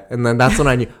like that. And then that's when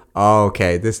I knew, oh,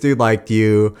 okay, this dude liked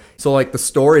you. So like the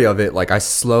story of it, like I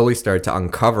slowly started to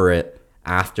uncover it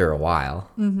after a while,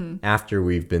 after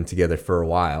we've been together for a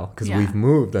while, because Yeah. we've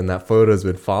moved and that photo's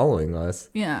been following us.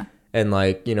 Yeah. And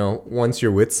like, you know, once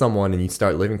you're with someone and you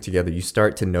start living together, you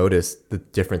start to notice the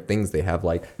different things they have.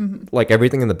 Like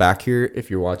everything in the back here, if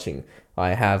you're watching, I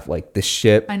have like this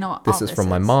ship. I know This all is this from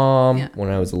my is. mom Yeah. when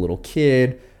I was a little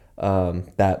kid.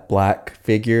 That black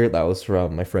figure, that was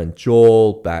from my friend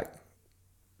Joel back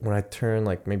when I turned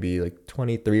like maybe like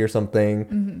 23 or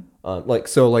something. Like,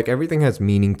 so like everything has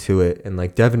meaning to it. And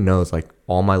like Devin knows like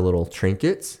all my little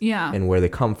trinkets Yeah. and where they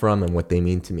come from and what they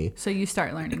mean to me. So you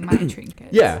start learning my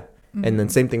trinkets. Yeah. And then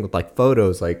same thing with like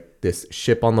photos, like this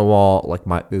ship on the wall, like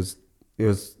it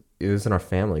was in our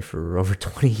family for over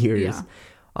 20 years.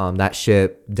 Yeah. That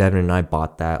ship, Devin and I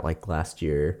bought that like last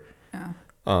year. Yeah.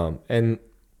 And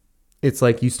it's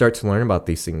like you start to learn about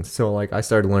these things. So like I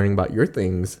started learning about your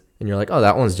things and you're like, oh,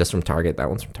 that one's just from Target. That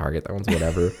one's from Target. That one's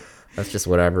whatever. That's just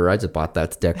whatever. I just bought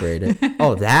that to decorate it.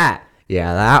 Oh, that.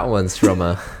 Yeah, that one's from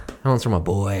a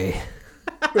boy.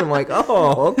 I'm like,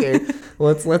 oh, okay.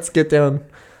 Let's get down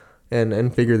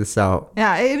and figure this out.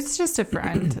 Yeah. It was just a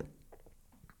friend.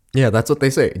 Yeah, that's what they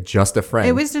say. Just a friend.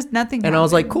 It was just nothing. And I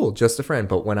was like, happened. cool, just a friend.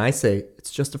 But when I say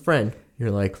it's just a friend,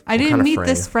 you're like, I what didn't kind of meet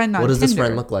this friend on What does this friend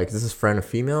Tinder. look like? Is this friend a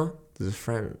female? Does this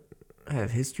friend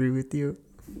have history with you?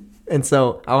 And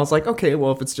so I was like, okay,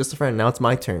 well, if it's just a friend, now it's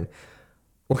my turn.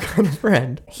 What kind of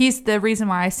friend? He's the reason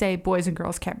why I say boys and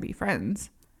girls can't be friends.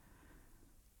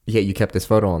 Yeah, you kept this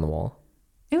photo on the wall.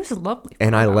 It was a lovely.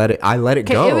 And I let it Okay,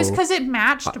 go. it was because it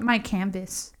matched my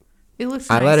canvas. It looks.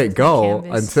 I nice let with it my go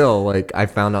canvas. until like I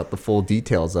found out the full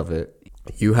details of it.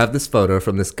 You have this photo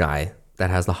from this guy that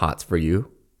has the hots for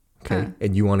you. Okay. Huh.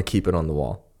 And you want to keep it on the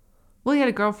wall. Well, he had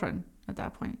a girlfriend at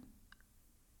that point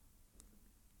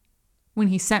when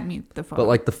he sent me the photo. But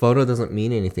like the photo doesn't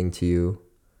mean anything to you.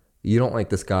 You don't like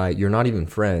this guy. You're not even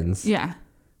friends. yeah,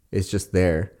 It's just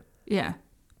there. yeah,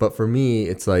 But for me,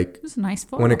 it's like it was a nice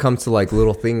photo. when it comes to like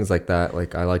little things like that,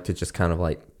 like I like to just kind of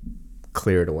like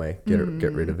clear it away, get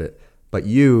rid of it. But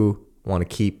you want to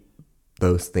keep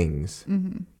those things.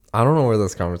 I don't know where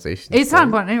this conversation It's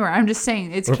not going anywhere. I'm just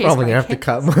saying it's. We're case probably by gonna have to case.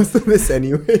 cut most of this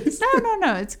anyways.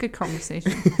 No. It's a good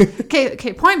conversation. Okay.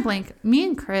 Point blank. Me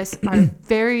and Chris are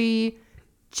very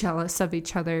jealous of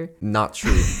each other. Not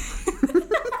true.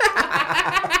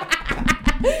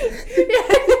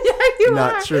 You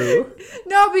Not are. true.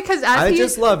 No, because I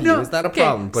just love you. Is that a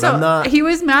problem? But so I'm not. He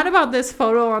was mad about this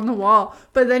photo on the wall,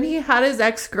 but then he had his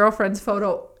ex-girlfriend's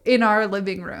photo in our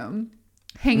living room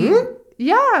hanging.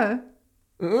 Yeah.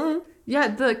 Yeah,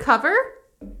 the cover,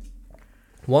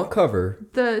 What cover?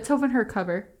 the Toph and her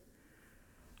cover.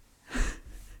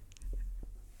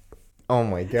 Oh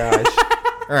my gosh.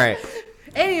 All right.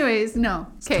 Anyways, no.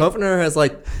 Okay. Tofner has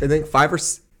like I think 5 or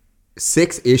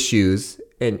 6 issues,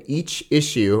 and each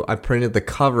issue I printed the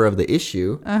cover of the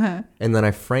issue, and then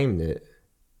I framed it.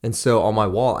 And so on my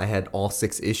wall I had all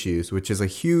 6 issues, which is a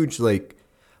huge like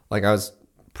I was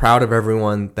proud of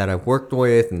everyone that I've worked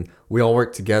with, and we all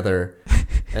work together,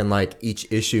 and like each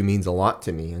issue means a lot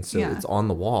to me, and so Yeah. it's on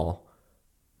the wall.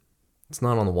 It's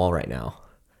not on the wall right now.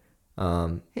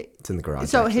 It's in the garage.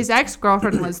 So actually. his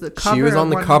ex-girlfriend was the cover. She was on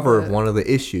the one cover of of one of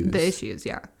the issues. the issues.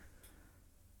 Yeah.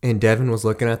 And Devin was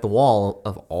looking at the wall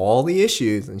of all the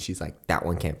issues, and she's like, that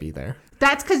one can't be there.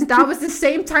 That's because that was the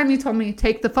same time you told me to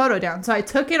take the photo down. So I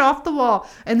took it off the wall,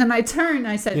 and then I turned and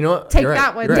I said, You know what? take You're right.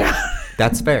 that one You're right. down.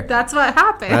 That's fair. That's what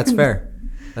happened. That's fair.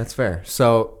 That's fair.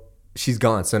 So she's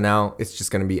gone. So now it's just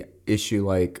going to be issue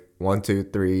like 1, 2,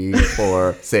 3,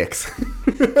 4, 6.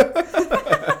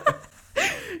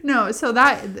 No, so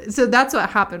that's what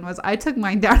happened was I took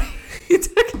mine down. He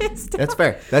took his down. That's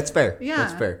fair. That's fair. Yeah.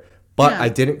 That's fair. But Yeah. I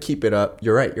didn't keep it up.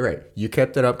 You're right. You're right. You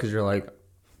kept it up because you're like,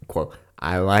 quote,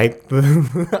 I like the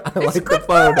I like the good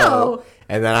photo. photo.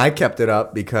 And then I kept it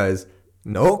up because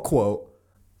no quote.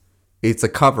 It's a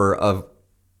cover of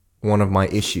one of my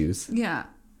issues, Yeah.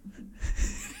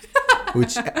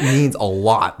 which means a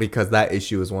lot because that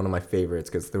issue is one of my favorites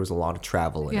because there was a lot of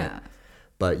travel in Yeah. it.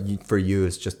 But for you,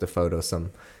 it's just a photo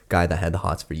some guy that had the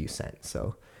hots for you sent.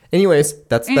 So, anyways,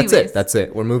 that's it. That's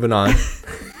it. We're moving on.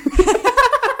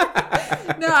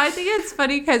 No, I think it's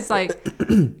funny because like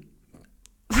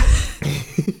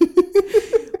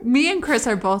me and Chris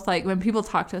are both like when people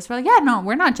talk to us, we're like, yeah, no,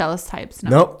 we're not jealous types. No,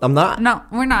 Nope, I'm not. no,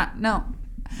 we're not. No,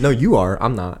 No, you are.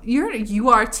 I'm not. you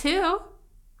are too.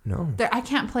 No. I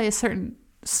can't play a certain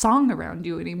song around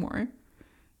you anymore.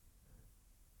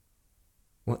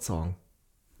 What song?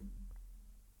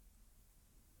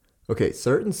 Okay,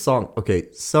 certain song.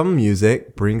 Okay, some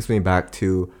music brings me back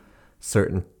to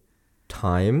certain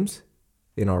times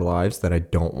in our lives that I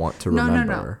don't want to No.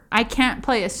 remember. I can't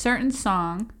play a certain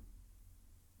song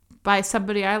by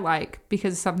somebody I like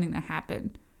because of something that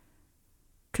happened.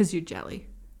 Because you're jelly.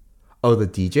 Oh, the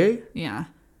DJ? Yeah.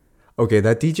 Okay,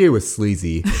 that DJ was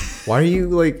sleazy. Why are you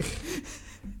like...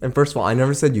 And first of all, I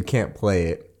never said you can't play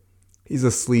it. He's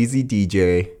a sleazy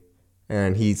DJ.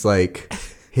 And he's like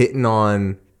hitting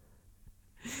on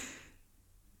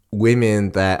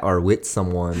women that are with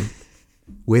someone,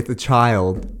 with a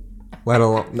child, let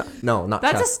alone... No, not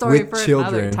That's child, a story with for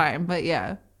children. another time, but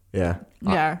yeah. Yeah.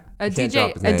 Yeah. A can't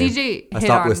drop DJ his name. hit I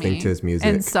stopped on listening me. to his music.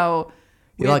 And so...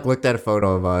 He like looked at a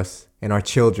photo of us and our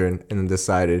children and then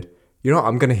decided, you know,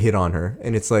 I'm gonna hit on her.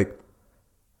 And it's like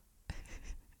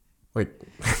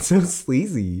that's so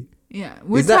sleazy. Yeah.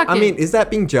 We're Is that? talking... I mean, is that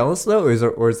being jealous though,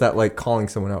 or is that like calling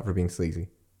someone out for being sleazy?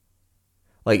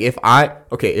 Like if I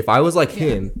was like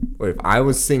him, or if I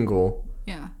was single,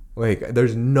 Yeah. like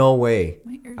there's no way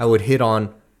I would hit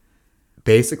on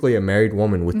basically a married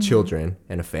woman with children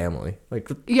and a family.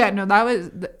 Like Yeah, no, that was...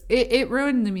 It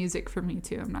ruined the music for me,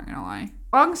 too. I'm not going to lie.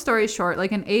 Long story short,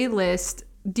 like an A-list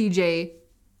DJ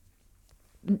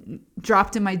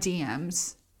dropped in my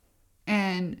DMs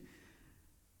and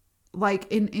like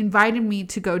invited me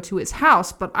to go to his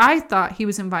house, but I thought he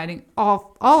was inviting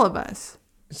all of us.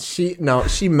 he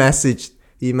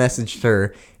messaged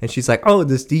her and she's like, oh,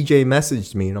 this DJ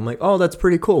messaged me. And I'm like, oh, that's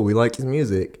pretty cool. We like his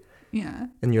music. Yeah.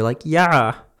 And you're like,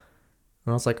 yeah. And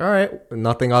I was like, all right,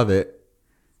 nothing of it.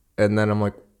 And then I'm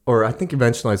like, or I think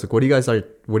eventually I was like, what are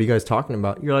you guys talking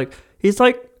about? You're like, he's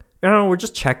like, we're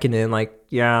just checking in, like,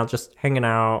 yeah, just hanging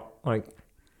out, like,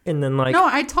 and then like, No,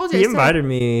 I told you. he I said- invited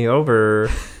me over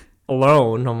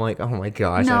alone. I'm like, oh my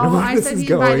gosh, I know No, where I this said is he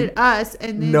going. invited us,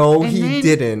 and then No, and he then-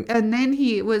 didn't. And then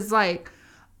he was like,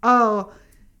 "Oh,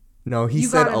 No, he You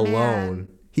said got a man. alone.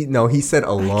 He said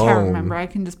alone. I can't remember. I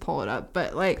can just pull it up."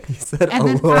 But like, He said and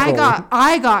then alone.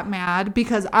 I got mad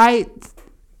because I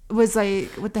was like,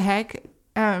 "What the heck?"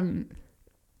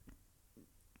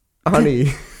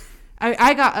 Honey.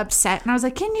 I got upset and I was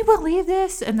like, "Can you believe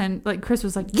this?" And then like Chris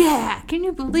was like, "Yeah, can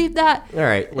you believe that?" All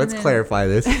right, let's then- clarify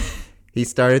this. He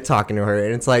started talking to her,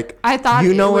 and it's like, I thought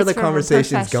you it know where was the from a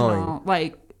conversation's going. professional,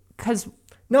 like, because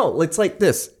No, it's like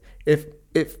this. If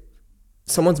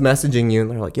someone's messaging you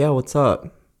and they're like, "Yeah, what's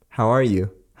up? How are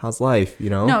you? How's life?" You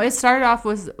know? no, it started off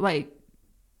with like,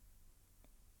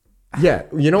 Yeah,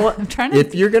 you know what? I'm trying to-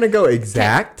 If you're gonna go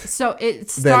exact, so it Then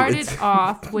started it's-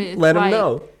 off with let him like,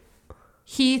 know.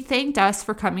 he thanked us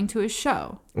for coming to his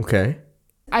show. Okay.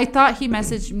 I thought he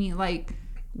messaged me like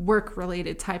work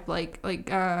related type, like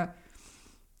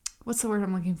what's the word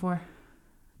I'm looking for?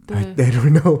 I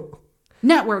don't know.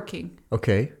 Networking.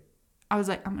 Okay. I was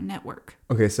like, I'm a network.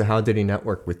 Okay. So how did he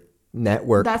network with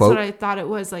network? That's quote? what I thought it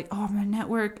was, like, oh, I'm a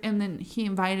network. And then he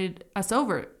invited us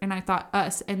over, and I thought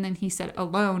us, and then he said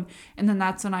alone, and then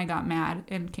that's when I got mad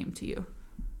and came to you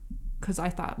because I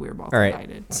thought we were both All right.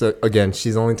 invited. So again,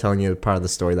 she's only telling you the part of the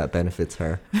story that benefits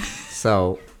her.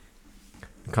 So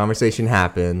the conversation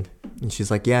happened, and she's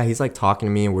like, "Yeah, he's like talking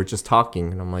to me, and we're just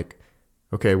talking." And I'm like,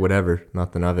 "Okay, whatever,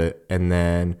 nothing of it." And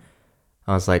then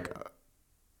I was like,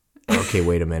 "Okay,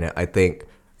 wait a minute. I think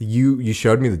you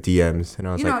showed me the DMs, and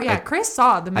I was You know, like, yeah, Chris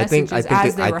saw the I think messages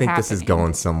as they were happening. this is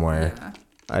going somewhere. Yeah.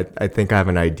 I think I have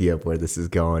an idea of where this is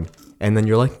going." And then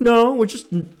you're like, "No, we're just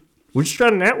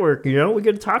trying to network, you know? We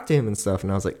get to talk to him and stuff."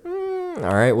 And I was like,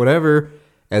 all right, whatever.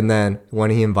 And then when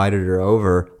he invited her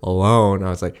over alone, I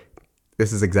was like,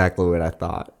 this is exactly what I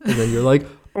thought. And then you're like,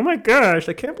 "Oh my gosh,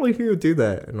 I can't believe he would do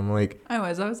that." And I'm like, I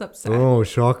was upset. oh,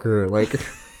 shocker. Like,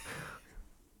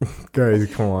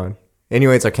 guys, come on.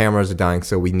 Anyways, our cameras are dying,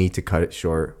 so we need to cut it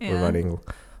short. Yeah. We're running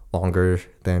longer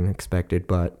than expected,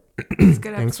 but It's a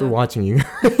good thanks for episode. watching, you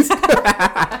guys.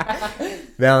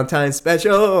 Valentine's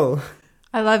special.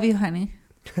 I love you, honey.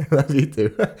 I love you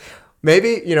too.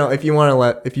 Maybe, you know, if you want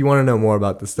to know more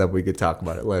about this stuff, we could talk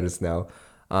about it. Let us know.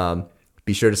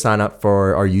 Be sure to sign up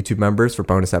for our YouTube members for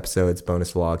bonus episodes,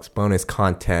 bonus vlogs, bonus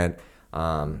content,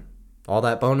 all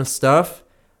that bonus stuff.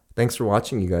 Thanks for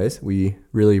watching, you guys. We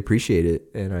really appreciate it,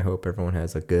 and I hope everyone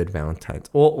has a good Valentine's.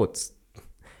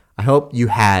 I hope you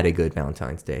had a good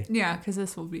Valentine's Day. Yeah, because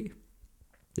this will be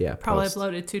Yeah, probably post.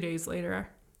 uploaded 2 days later.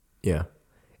 Yeah.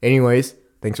 Anyways,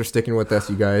 thanks for sticking with us,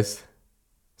 you guys.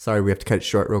 Sorry we have to cut it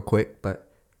short real quick,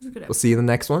 but It was a good we'll see you in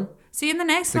the next one. See you in the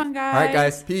next one, guys. All right,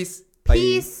 guys. Peace. Bye.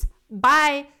 Peace.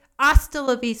 Bye. Hasta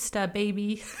la vista,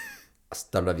 baby.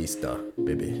 Hasta la vista,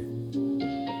 baby.